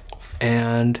profile,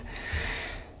 and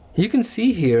you can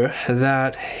see here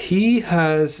that he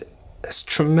has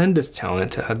tremendous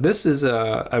talent. This is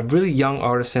a really young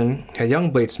artisan, a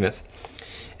young bladesmith,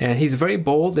 and he's very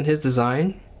bold in his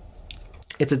design.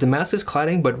 It's a Damascus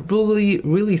cladding, but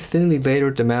really thinly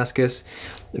layered Damascus.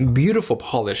 Beautiful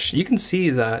polish. You can see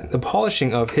that the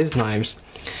polishing of his knives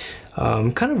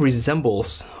kind of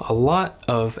resembles a lot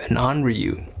of an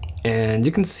Anryu, and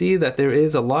you can see that there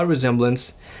is a lot of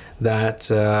resemblance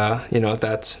that it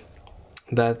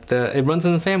runs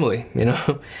in the family, you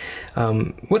know.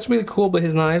 What's really cool about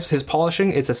his knives, his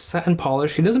polishing, it's a satin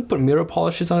polish. He doesn't put mirror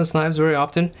polishes on his knives very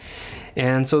often.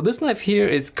 And so this knife here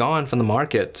is gone from the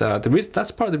market.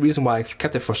 That's part of the reason why I've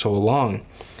kept it for so long,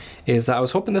 is that I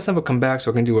was hoping this knife would come back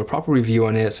so I can do a proper review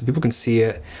on it so people can see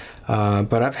it.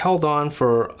 But I've held on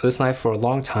for this knife for a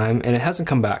long time and it hasn't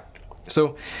come back.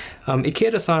 So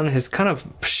Ikeda-san has kind of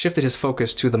shifted his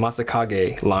focus to the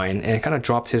Masakage line and kind of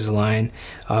dropped his line.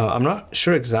 I'm not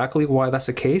sure exactly why that's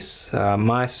the case.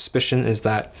 My suspicion is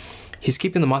that he's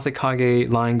keeping the Masakage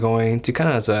line going to kind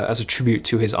of as a tribute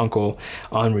to his uncle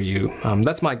Anryu.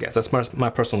 That's my guess. That's my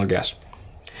personal guess.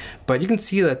 But you can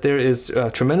see that there is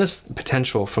tremendous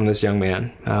potential from this young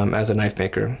man as a knife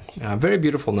maker. Very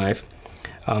beautiful knife.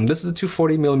 This is a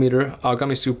 240mm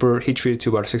Aogami Super, heat treated to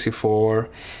about 64,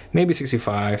 maybe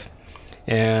 65.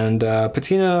 And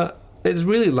patina is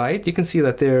really light. You can see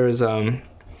that there's, the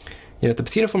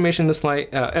patina formation in this knife.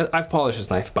 I've polished this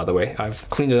knife, by the way. I've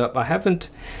cleaned it up. I haven't.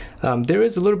 There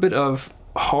is a little bit of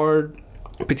hard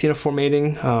patina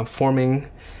forming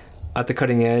at the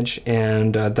cutting edge,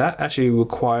 and that actually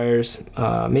requires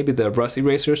maybe the rust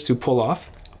erasers to pull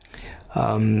off.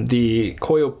 The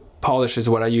coil polish is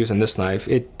what I use on this knife.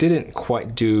 It didn't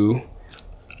quite do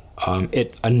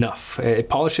it enough. It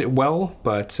polished it well,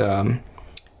 but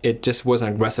it just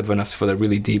wasn't aggressive enough for the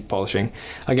really deep polishing.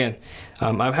 Again,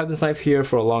 I've had this knife here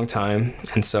for a long time,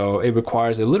 and so it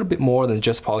requires a little bit more than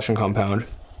just polishing compound.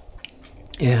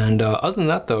 And other than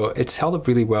that, though, it's held up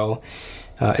really well.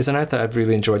 It's a knife that I've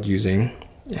really enjoyed using.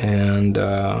 And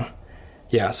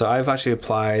yeah, so I've actually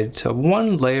applied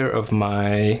one layer of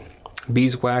my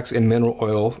beeswax and mineral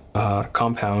oil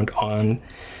compound on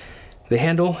the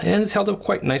handle, and it's held up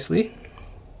quite nicely.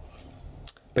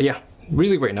 But yeah,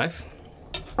 really great knife.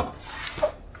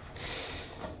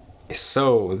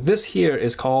 So this here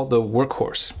is called the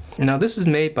Workhorse. Now this is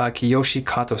made by Kiyoshi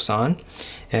Kato-san,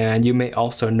 and you may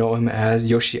also know him as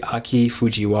Yoshiaki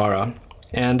Fujiwara.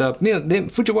 And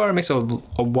Fujiwara makes a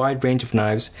wide range of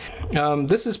knives.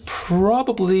 This is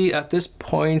probably, at this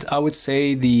point, I would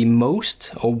say the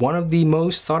most, or one of the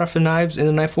most sought after knives in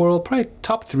the knife world. Probably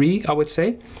top 3, I would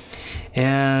say.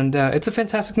 And it's a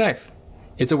fantastic knife.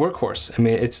 It's a workhorse. I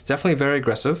mean, it's definitely very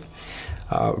aggressive.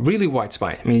 Really wide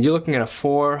spine. I mean, you're looking at a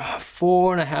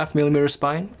 4.5mm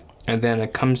spine. And then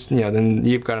it comes, then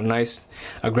you've got a nice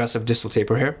aggressive distal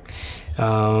taper here.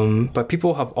 But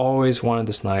people have always wanted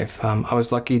this knife. I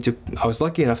was lucky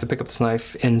enough to pick up this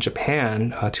knife in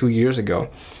Japan 2 years ago,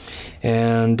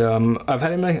 and I've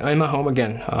had it in my home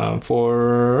again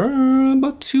for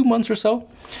about 2 months or so.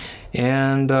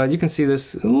 And you can see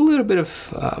this little bit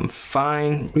of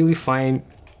really fine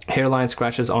hairline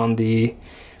scratches on the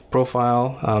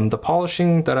profile. The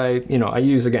polishing that I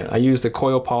use the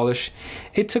coil polish.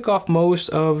 It took off most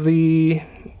of the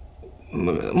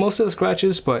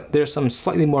scratches, but there's some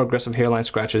slightly more aggressive hairline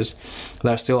scratches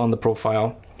that are still on the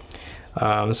profile.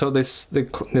 So the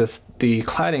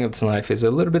cladding of this knife is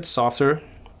a little bit softer,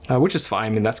 which is fine. I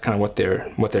mean, that's kind of what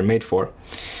they're made for.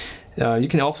 You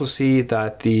can also see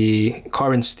that the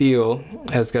carbon steel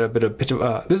has got a bit of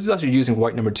this is actually using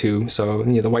white number 2, so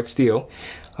the white steel.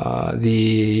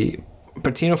 The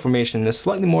patina formation is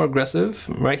slightly more aggressive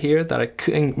right here that I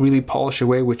couldn't really polish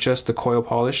away with just the coil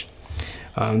polish.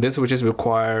 This would just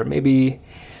require maybe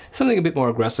something a bit more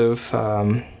aggressive.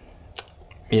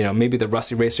 Maybe the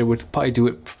rust eraser would probably do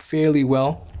it fairly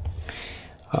well.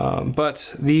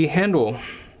 But the handle,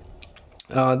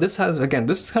 this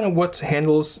is kind of what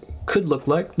handles could look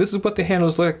like. This is what the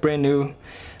handles look like, brand new,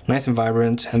 nice and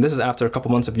vibrant. And this is after a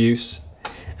couple months of use.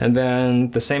 And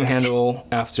then the same handle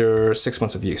after 6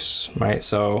 months of use, right?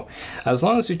 So as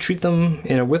long as you treat them,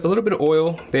 with a little bit of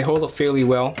oil, they hold up fairly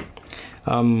well.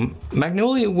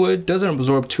 Magnolia wood doesn't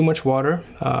absorb too much water,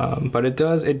 but it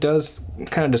does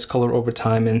kind of discolor over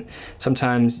time, and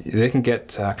sometimes they can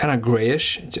get kind of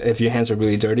grayish if your hands are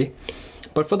really dirty.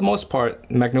 But for the most part,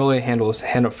 Magnolia handles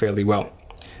hold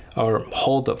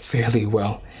up fairly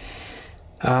well.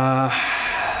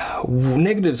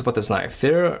 Negatives about this knife.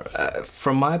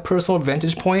 From my personal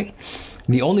vantage point,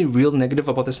 the only real negative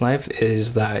about this knife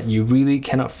is that you really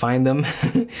cannot find them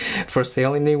for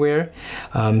sale anywhere.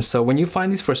 So when you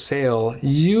find these for sale,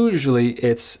 usually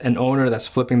it's an owner that's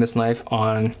flipping this knife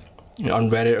on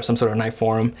Reddit or some sort of knife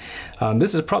forum.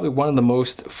 This is probably one of the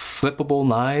most flippable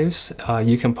knives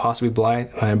you can possibly buy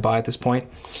at this point.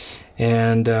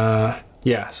 And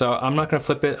yeah, so I'm not gonna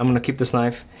flip it. I'm gonna keep this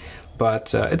knife,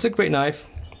 but it's a great knife.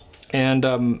 And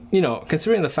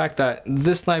considering the fact that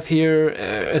this knife here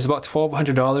is about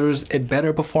 $1,200, it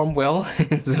better perform well.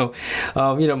 So,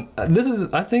 this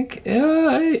is, I think,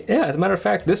 yeah, as a matter of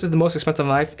fact, this is the most expensive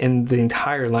knife in the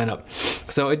entire lineup.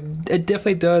 So it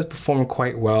definitely does perform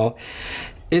quite well.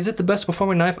 Is it the best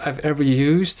performing knife I've ever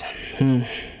used?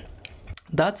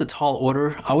 That's a tall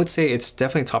order. I would say it's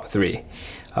definitely top 3.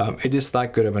 It is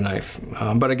that good of a knife.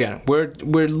 But again, we're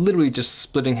literally just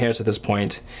splitting hairs at this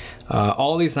point.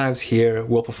 All these knives here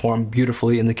will perform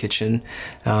beautifully in the kitchen.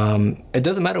 It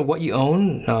doesn't matter what you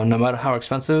own, no matter how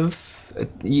expensive,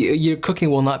 your cooking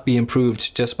will not be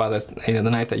improved just by the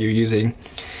knife that you're using.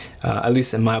 At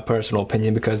least in my personal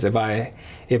opinion, because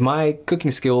if my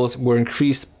cooking skills were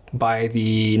increased by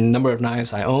the number of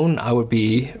knives I own, I would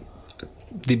be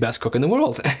the best cook in the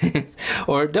world,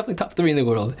 or definitely top 3 in the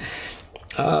world.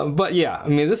 But yeah, I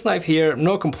mean, this knife here,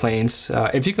 no complaints.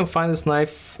 If you can find this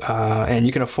knife and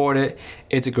you can afford it,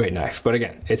 it's a great knife. But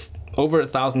again, it's over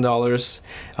 $1,000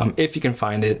 if you can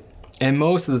find it, and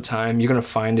most of the time you're gonna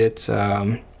find it,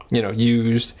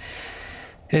 used.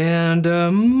 And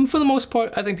for the most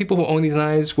part, I think people who own these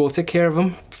knives will take care of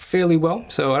them fairly well.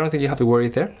 So I don't think you have to worry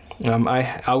there.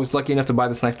 I was lucky enough to buy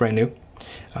this knife brand new.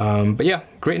 But yeah,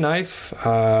 great knife.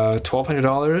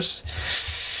 $1,200.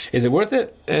 Is it worth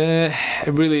it? It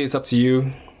really is up to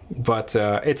you. But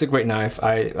it's a great knife.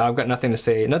 I've got nothing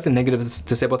negative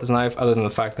to say about this knife, other than the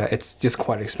fact that it's just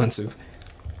quite expensive.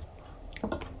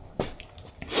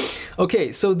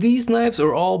 Okay, so these knives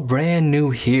are all brand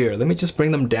new here. Let me just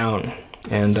bring them down,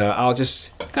 and I'll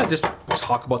just kind of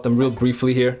talk about them real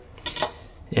briefly here.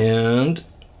 And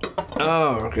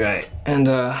okay, and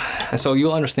so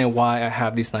you'll understand why I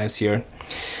have these knives here.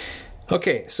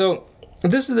 Okay, so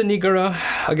this is the Nigara,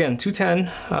 again,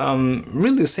 210,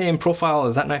 really the same profile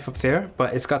as that knife up there,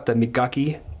 but it's got the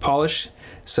Migaki polish,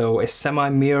 so a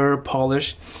semi-mirror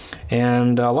polish.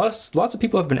 And lots of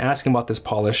people have been asking about this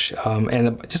polish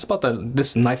and just about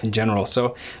this knife in general.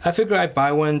 So I figured I'd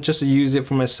buy one just to use it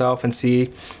for myself and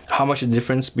see how much the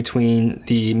difference between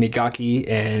the Migaki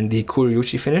and the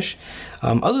Kuroyoshi finish.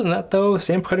 Other than that though,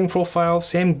 same cutting profile,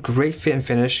 same great fit and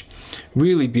finish,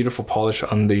 really beautiful polish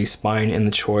on the spine and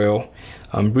the choil.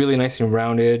 Really nice and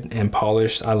rounded and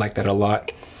polished. I like that a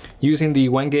lot. Using the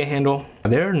Wenge handle,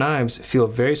 their knives feel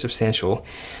very substantial.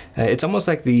 It's almost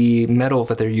like the metal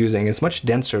that they're using is much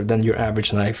denser than your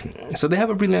average knife. So they have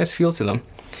a really nice feel to them.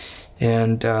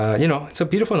 And it's a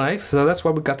beautiful knife, so that's why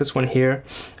we got this one here.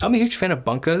 I'm a huge fan of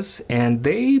bunkas, and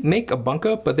they make a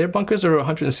bunka, but their bunkas are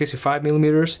 165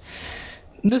 millimeters.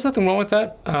 There's nothing wrong with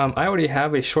that. I already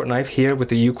have a short knife here with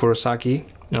the Yu Kurosaki.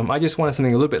 I just wanted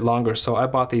something a little bit longer, so I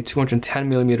bought the 210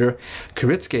 millimeter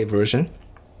Kuritsuke version,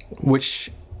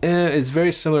 which is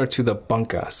very similar to the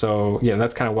bunka. So yeah,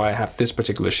 that's kind of why I have this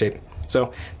particular shape.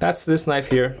 So that's this knife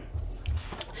here.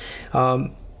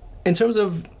 In terms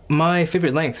of my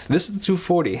favorite length, this is the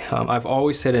 240. I've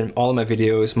always said in all of my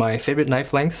videos, my favorite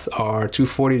knife lengths are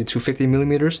 240 to 250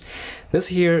 millimeters. This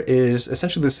here is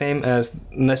essentially the same as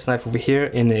this knife over here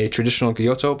in a traditional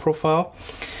gyuto profile.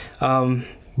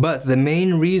 But the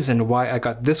main reason why I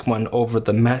got this one over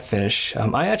the matte finish,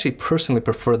 I actually personally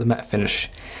prefer the matte finish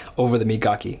over the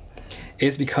Migaki,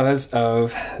 is because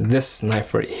of this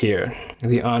knife right here,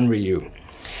 the Anryu.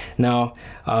 Now,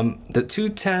 the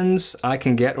 210s I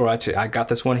can get, or actually I got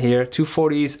this one here,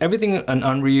 240s, everything on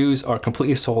Anryu's are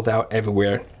completely sold out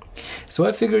everywhere. So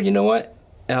I figured, you know what?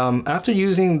 after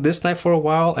using this knife for a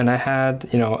while, and I had,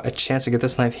 you know, a chance to get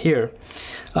this knife here,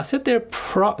 I said their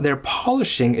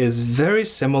polishing is very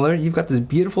similar. You've got this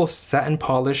beautiful satin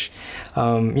polish, you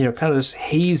know, kind of this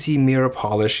hazy mirror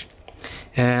polish.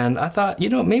 And I thought, you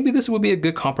know, maybe this would be a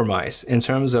good compromise in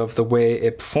terms of the way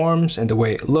it performs and the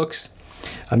way it looks.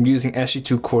 I'm using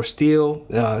SG2 core steel,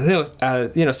 you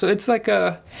know, so it's like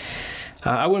a,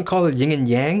 I wouldn't call it yin and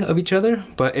yang of each other,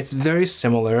 but it's very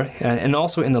similar, and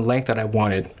also in the length that I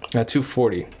wanted,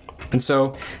 240. And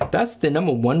so that's the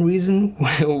number one reason,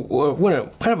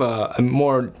 kind of a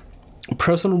more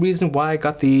personal reason why I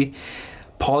got the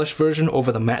polished version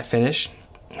over the matte finish.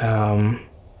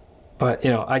 But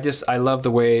you know, I love the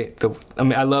way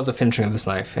I love the finishing of this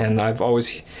knife, and I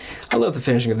love the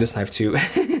finishing of this knife too.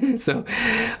 So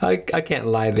I can't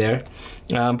lie there.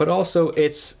 But also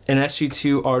it's an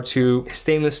SG2 R2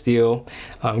 stainless steel,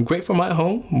 great for my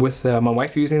home with my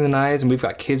wife using the knives, and we've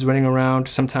got kids running around.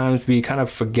 Sometimes we kind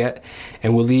of forget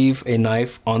and we'll leave a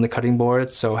knife on the cutting board.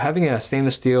 So having a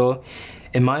stainless steel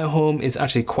in my home is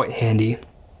actually quite handy.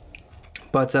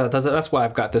 But that's why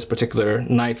I've got this particular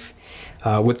knife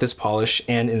with this polish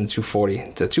and in the 240.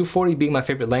 The 240 being my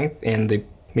favorite length, and the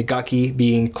Migaki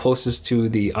being closest to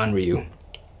the Anryu.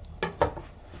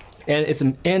 And it's a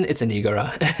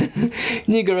Nigara.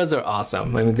 Nigaras are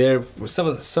awesome. I mean, they're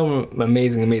some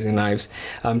amazing knives.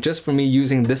 Just for me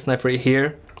using this knife right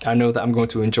here, I know that I'm going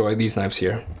to enjoy these knives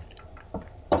here.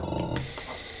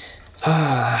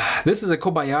 This is a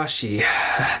Kobayashi.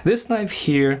 This knife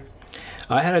here,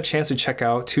 I had a chance to check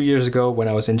out 2 years ago when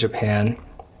I was in Japan,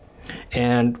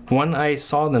 and when I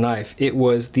saw the knife, it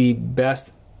was the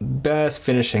best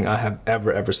finishing I have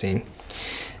ever seen.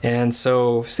 And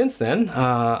so since then,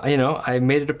 you know, I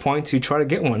made it a point to try to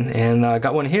get one, and I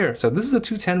got one here. So this is a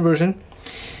 210 version,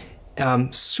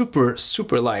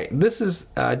 super light. This is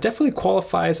definitely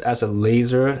qualifies as a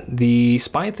laser. The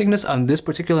spine thickness on this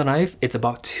particular knife, it's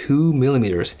about 2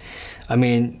 millimeters. I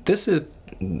mean, this is,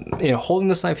 you know, holding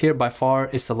this knife here, by far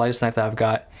it's the lightest knife that I've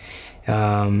got,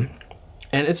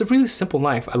 and it's a really simple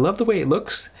knife. I love the way it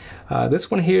looks. This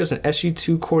one here is an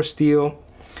SG2 core steel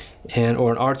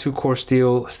or an R2 core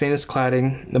steel stainless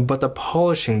cladding, but the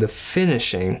polishing, the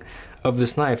finishing of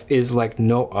this knife is like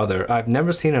no other. I've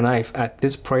never seen a knife at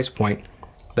this price point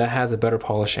that has a better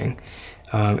polishing.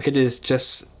 It is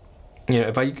just, you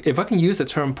know, if I can use the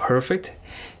term perfect,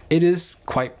 it is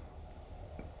quite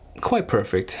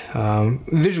perfect,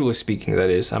 visually speaking. That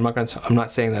is, I'm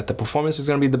not saying that the performance is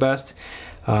going to be the best,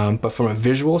 but from a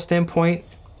visual standpoint,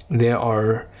 there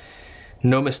are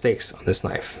no mistakes on this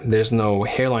knife. There's no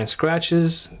hairline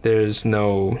scratches. There's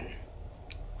no,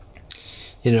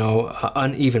 you know,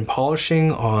 uneven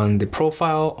polishing on the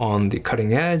profile, on the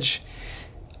cutting edge.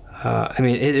 I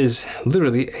mean, it is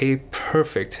literally a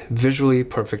perfect, visually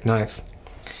perfect knife.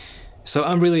 So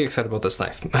I'm really excited about this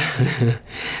knife.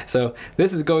 So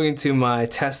this is going into my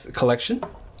test collection.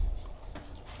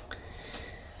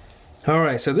 All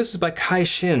right, so this is by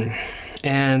Kaishin,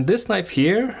 and this knife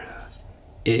here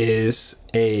is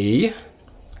a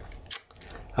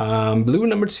blue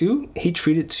number 2, heat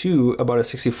treated to about a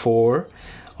 64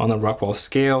 on the Rockwell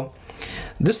scale.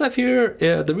 This knife here,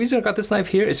 the reason I got this knife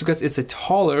here is because it's a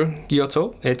taller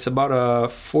gyuto. It's about a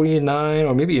 49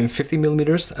 or maybe even 50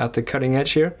 millimeters at the cutting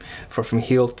edge here, from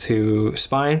heel to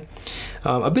spine.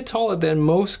 A bit taller than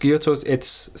most gyutos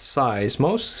its size.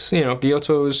 Most, you know,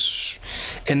 gyutos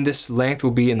in this length will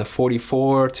be in the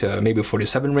 44 to maybe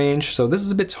 47 range. So this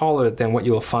is a bit taller than what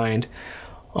you'll find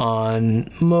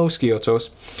on most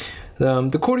gyutos.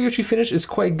 The Koryoshi finish is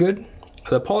quite good.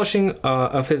 The polishing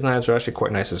of his knives are actually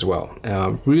quite nice as well.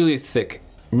 Really thick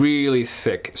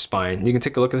spine. You can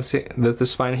take a look at the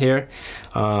spine here.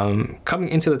 Coming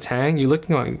into the tang, you're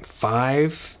looking at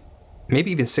 5, maybe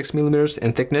even 6 millimeters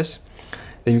in thickness.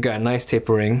 Then you've got a nice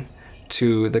tapering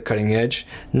to the cutting edge.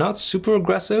 Not super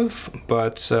aggressive,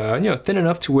 but you know, thin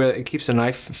enough to where it keeps the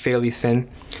knife fairly thin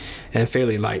and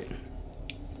fairly light.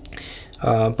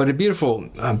 But a beautiful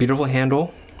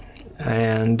handle.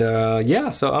 And yeah,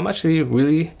 so I'm actually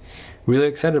really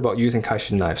excited about using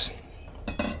Kaishin knives.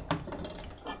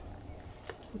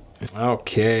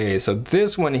 Okay, so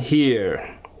this one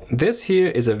here, this here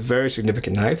is a very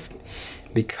significant knife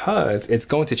because it's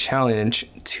going to challenge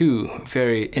 2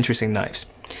 very interesting knives.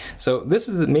 So this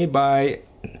is made by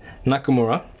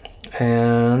Nakamura,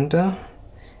 and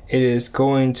it is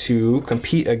going to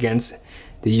compete against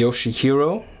the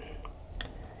Yoshihiro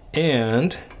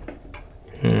and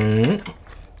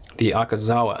the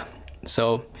Akazawa.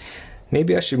 So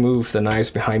maybe I should move the knives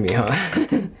behind me, huh?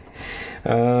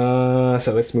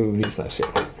 So let's move these knives here.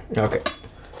 Okay,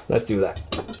 let's do that.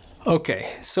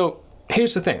 Okay, so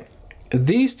here's the thing.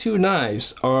 these two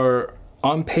knives are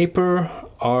on paper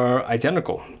are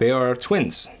identical. They are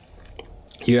twins.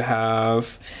 You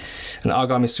have an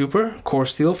Aogami Super core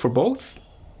steel for both.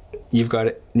 You've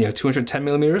got 210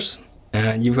 millimeters,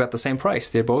 and you've got the same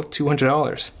price. They're both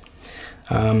 $200.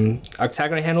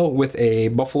 Octagonal handle with a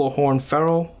buffalo horn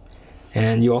ferrule,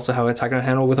 and you also have a octagonal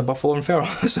handle with a buffalo horn ferrule.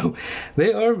 So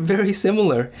they are very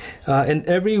similar. In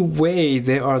every way,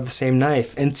 they are the same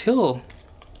knife until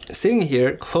sitting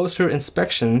here, closer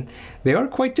inspection, they are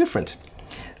quite different.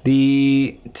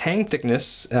 The tang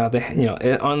thickness,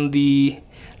 on the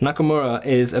Nakamura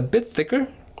is a bit thicker,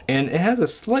 and it has a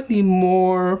slightly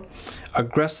more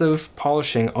aggressive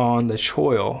polishing on the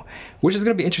choil, which is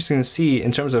going to be interesting to see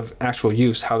in terms of actual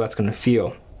use, how that's going to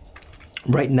feel.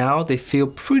 Right now, they feel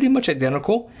pretty much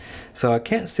identical, so I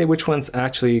can't say which one's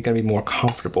actually going to be more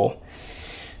comfortable.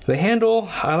 The handle,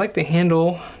 I like the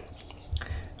handle.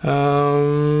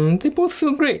 They both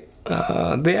feel great.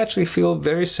 They actually feel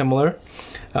very similar.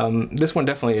 This one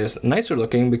definitely is nicer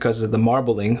looking because of the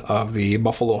marbling of the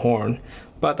buffalo horn,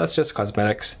 but that's just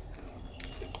cosmetics.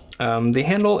 The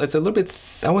handle, it's a little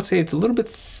bit, I would say it's a little bit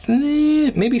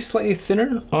thin, maybe slightly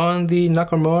thinner on the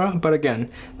Nakamura, but again,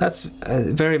 that's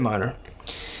very minor.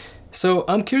 So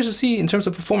I'm curious to see in terms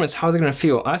of performance how they're going to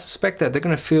feel. I suspect that they're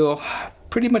going to feel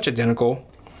pretty much identical,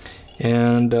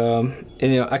 and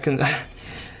I can,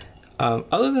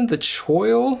 other than the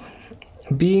choil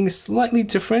being slightly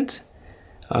different,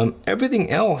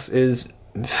 everything else is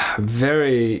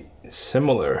very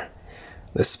similar.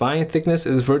 The spine thickness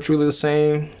is virtually the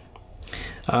same.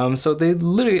 So they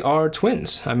literally are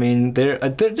twins. I mean, they're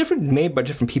different, made by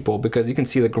different people, because you can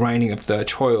see the grinding of the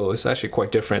choil is actually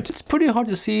quite different. It's pretty hard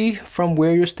to see from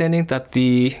where you're standing that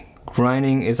the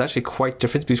grinding is actually quite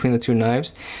different between the two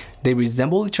knives. They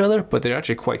resemble each other, but they're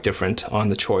actually quite different on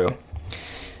the choil.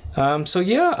 So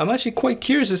yeah, I'm actually quite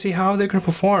curious to see how they're going to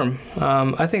perform.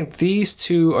 I think these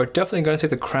two are definitely going to take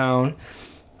the crown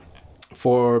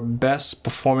for best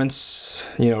performance,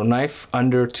 knife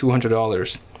under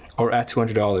 $200 or at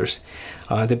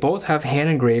 $200. They both have hand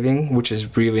engraving, which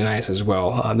is really nice as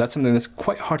well. That's something that's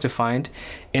quite hard to find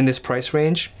in this price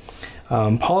range.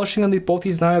 Polishing on both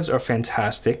these knives are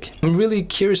fantastic. I'm really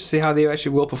curious to see how they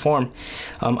actually will perform.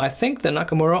 I think the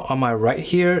Nakamura on my right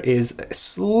here is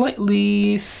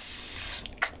slightly,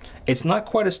 it's not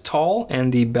quite as tall,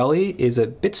 and the belly is a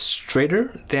bit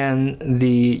straighter than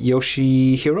the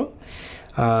Yoshihiro.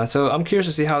 So I'm curious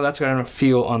to see how that's going to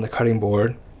feel on the cutting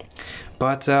board.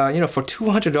 But for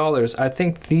 $200, I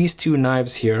think these two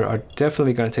knives here are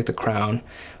definitely going to take the crown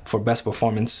for best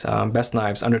performance, best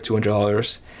knives under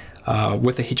 $200.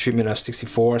 With a heat treatment of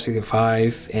 64,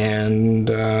 65, and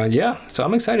yeah, so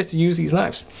I'm excited to use these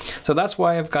knives. So that's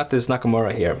why I've got this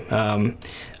Nakamura here.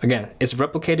 Again, it's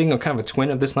replicating a kind of a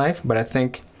twin of this knife, but I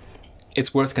think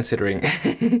it's worth considering.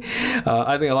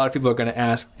 I think a lot of people are going to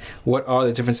ask, what are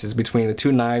the differences between the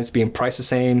two knives being priced the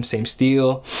same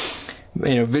steel,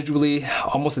 visually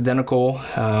almost identical.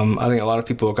 I think a lot of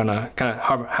people are going to kind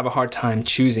of have a hard time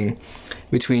choosing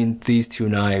between these two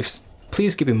knives.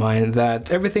 Please keep in mind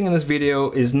that everything in this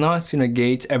video is not to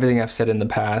negate everything I've said in the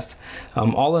past.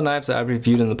 All the knives that I've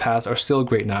reviewed in the past are still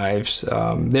great knives.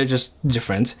 They're just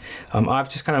different. I've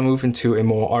just kind of moved into a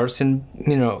more artisan,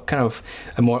 kind of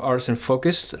a more artisan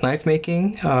focused knife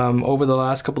making over the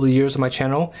last couple of years of my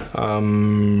channel.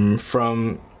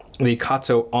 From the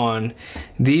Kato on,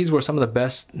 these were some of the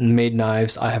best made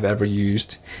knives I have ever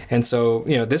used. And so,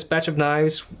 this batch of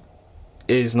knives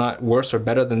is not worse or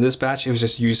better than this batch. It was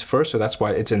just used first, so that's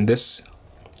why it's in this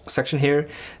section here.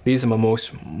 These are my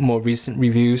more recent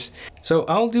reviews. So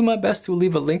I'll do my best to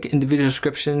leave a link in the video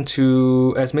description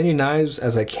to as many knives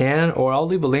as I can, or I'll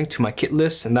leave a link to my kit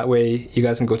list, and that way you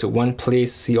guys can go to one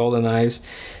place, see all the knives,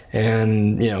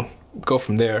 and go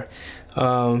from there.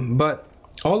 But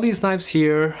all these knives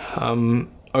here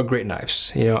are great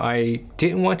knives. I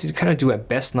didn't want to kind of do a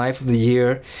best knife of the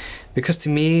year, because to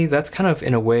me that's kind of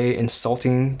in a way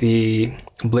insulting the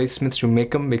bladesmiths who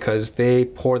make them, because they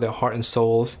pour their heart and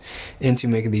souls into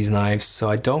making these knives. So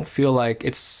I don't feel like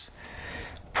it's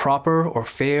proper or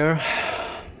fair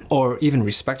or even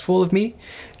respectful of me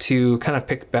to kind of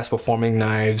pick best performing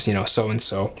knives, so and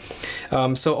so.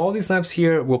 So all these knives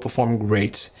here will perform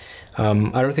great.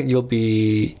 I don't think you'll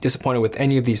be disappointed with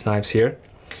any of these knives here.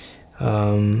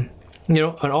 And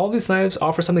all these knives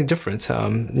offer something different.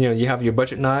 You have your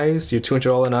budget knives, your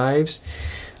 $200 knives,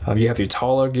 you have your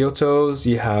taller gyutos,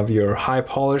 you have your high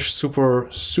polish, super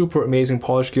amazing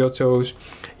polished gyutos,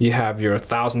 you have your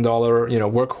 $1,000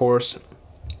 workhorse,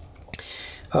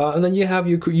 and then you have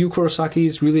your Yu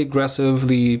Kurosaki's really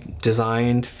aggressively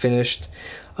designed, finished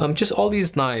just all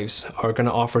these knives are going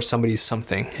to offer somebody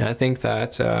something. And I think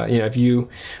that, you know, if you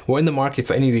were in the market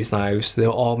for any of these knives,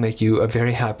 they'll all make you a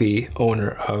very happy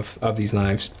owner of these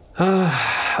knives.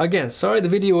 Again, sorry the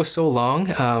video was so long.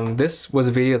 This was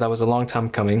a video that was a long time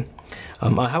coming.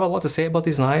 I have a lot to say about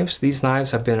these knives. These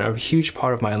knives have been a huge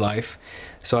part of my life.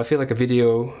 So I feel like a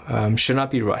video should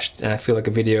not be rushed. And I feel like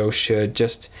a video should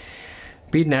just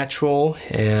be natural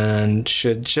and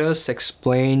should just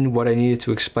explain what I needed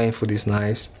to explain for these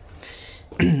knives.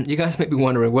 You guys may be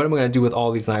wondering, what am I going to do with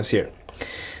all these knives here?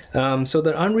 So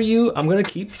the Anryu I'm going to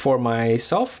keep for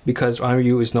myself because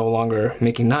Anryu is no longer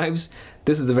making knives.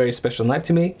 This is a very special knife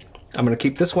to me. I'm going to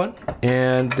keep this one.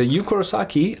 And the Yu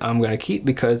Kurosaki I'm going to keep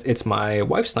because it's my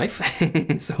wife's knife.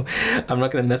 So I'm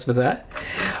not going to mess with that.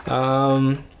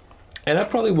 And I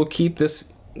probably will keep this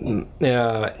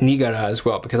Nigara as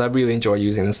well because I really enjoy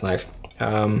using this knife.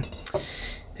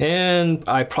 And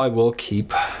I probably will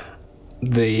keep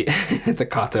the the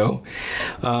Kato,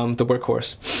 the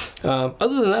Workhorse.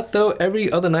 Other than that though,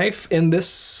 every other knife in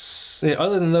this,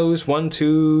 other than those 1,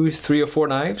 2, 3 or 4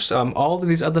 knives, all of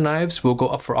these other knives will go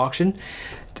up for auction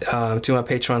to my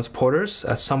Patreon supporters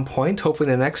at some point,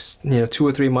 hopefully in the next 2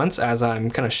 or 3 months as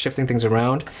I'm kind of shifting things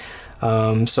around.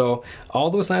 So all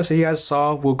those knives that you guys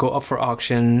saw will go up for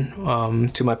auction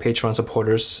to my Patreon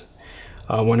supporters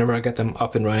whenever I get them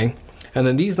up and running. And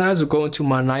then these knives will go into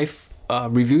my knife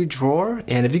review drawer.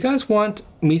 And if you guys want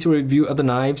me to review other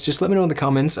knives, just let me know in the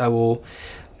comments. I will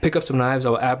pick up some knives.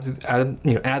 I will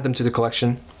add them to the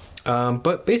collection.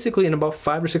 But basically in about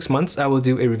 5 or 6 months, I will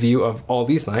do a review of all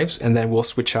these knives, and then we'll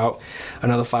switch out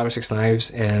another 5 or 6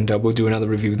 knives, and we'll do another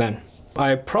review then.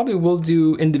 I probably will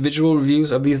do individual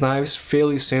reviews of these knives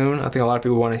fairly soon. I think a lot of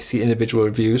people want to see individual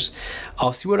reviews.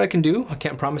 I'll see what I can do. I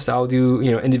can't promise that I'll do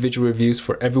individual reviews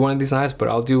for every one of these knives, but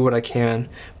I'll do what I can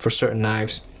for certain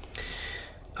knives.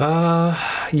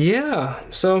 Yeah,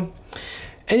 so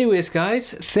anyways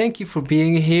guys, thank you for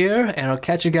being here, and I'll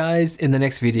catch you guys in the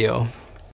next video.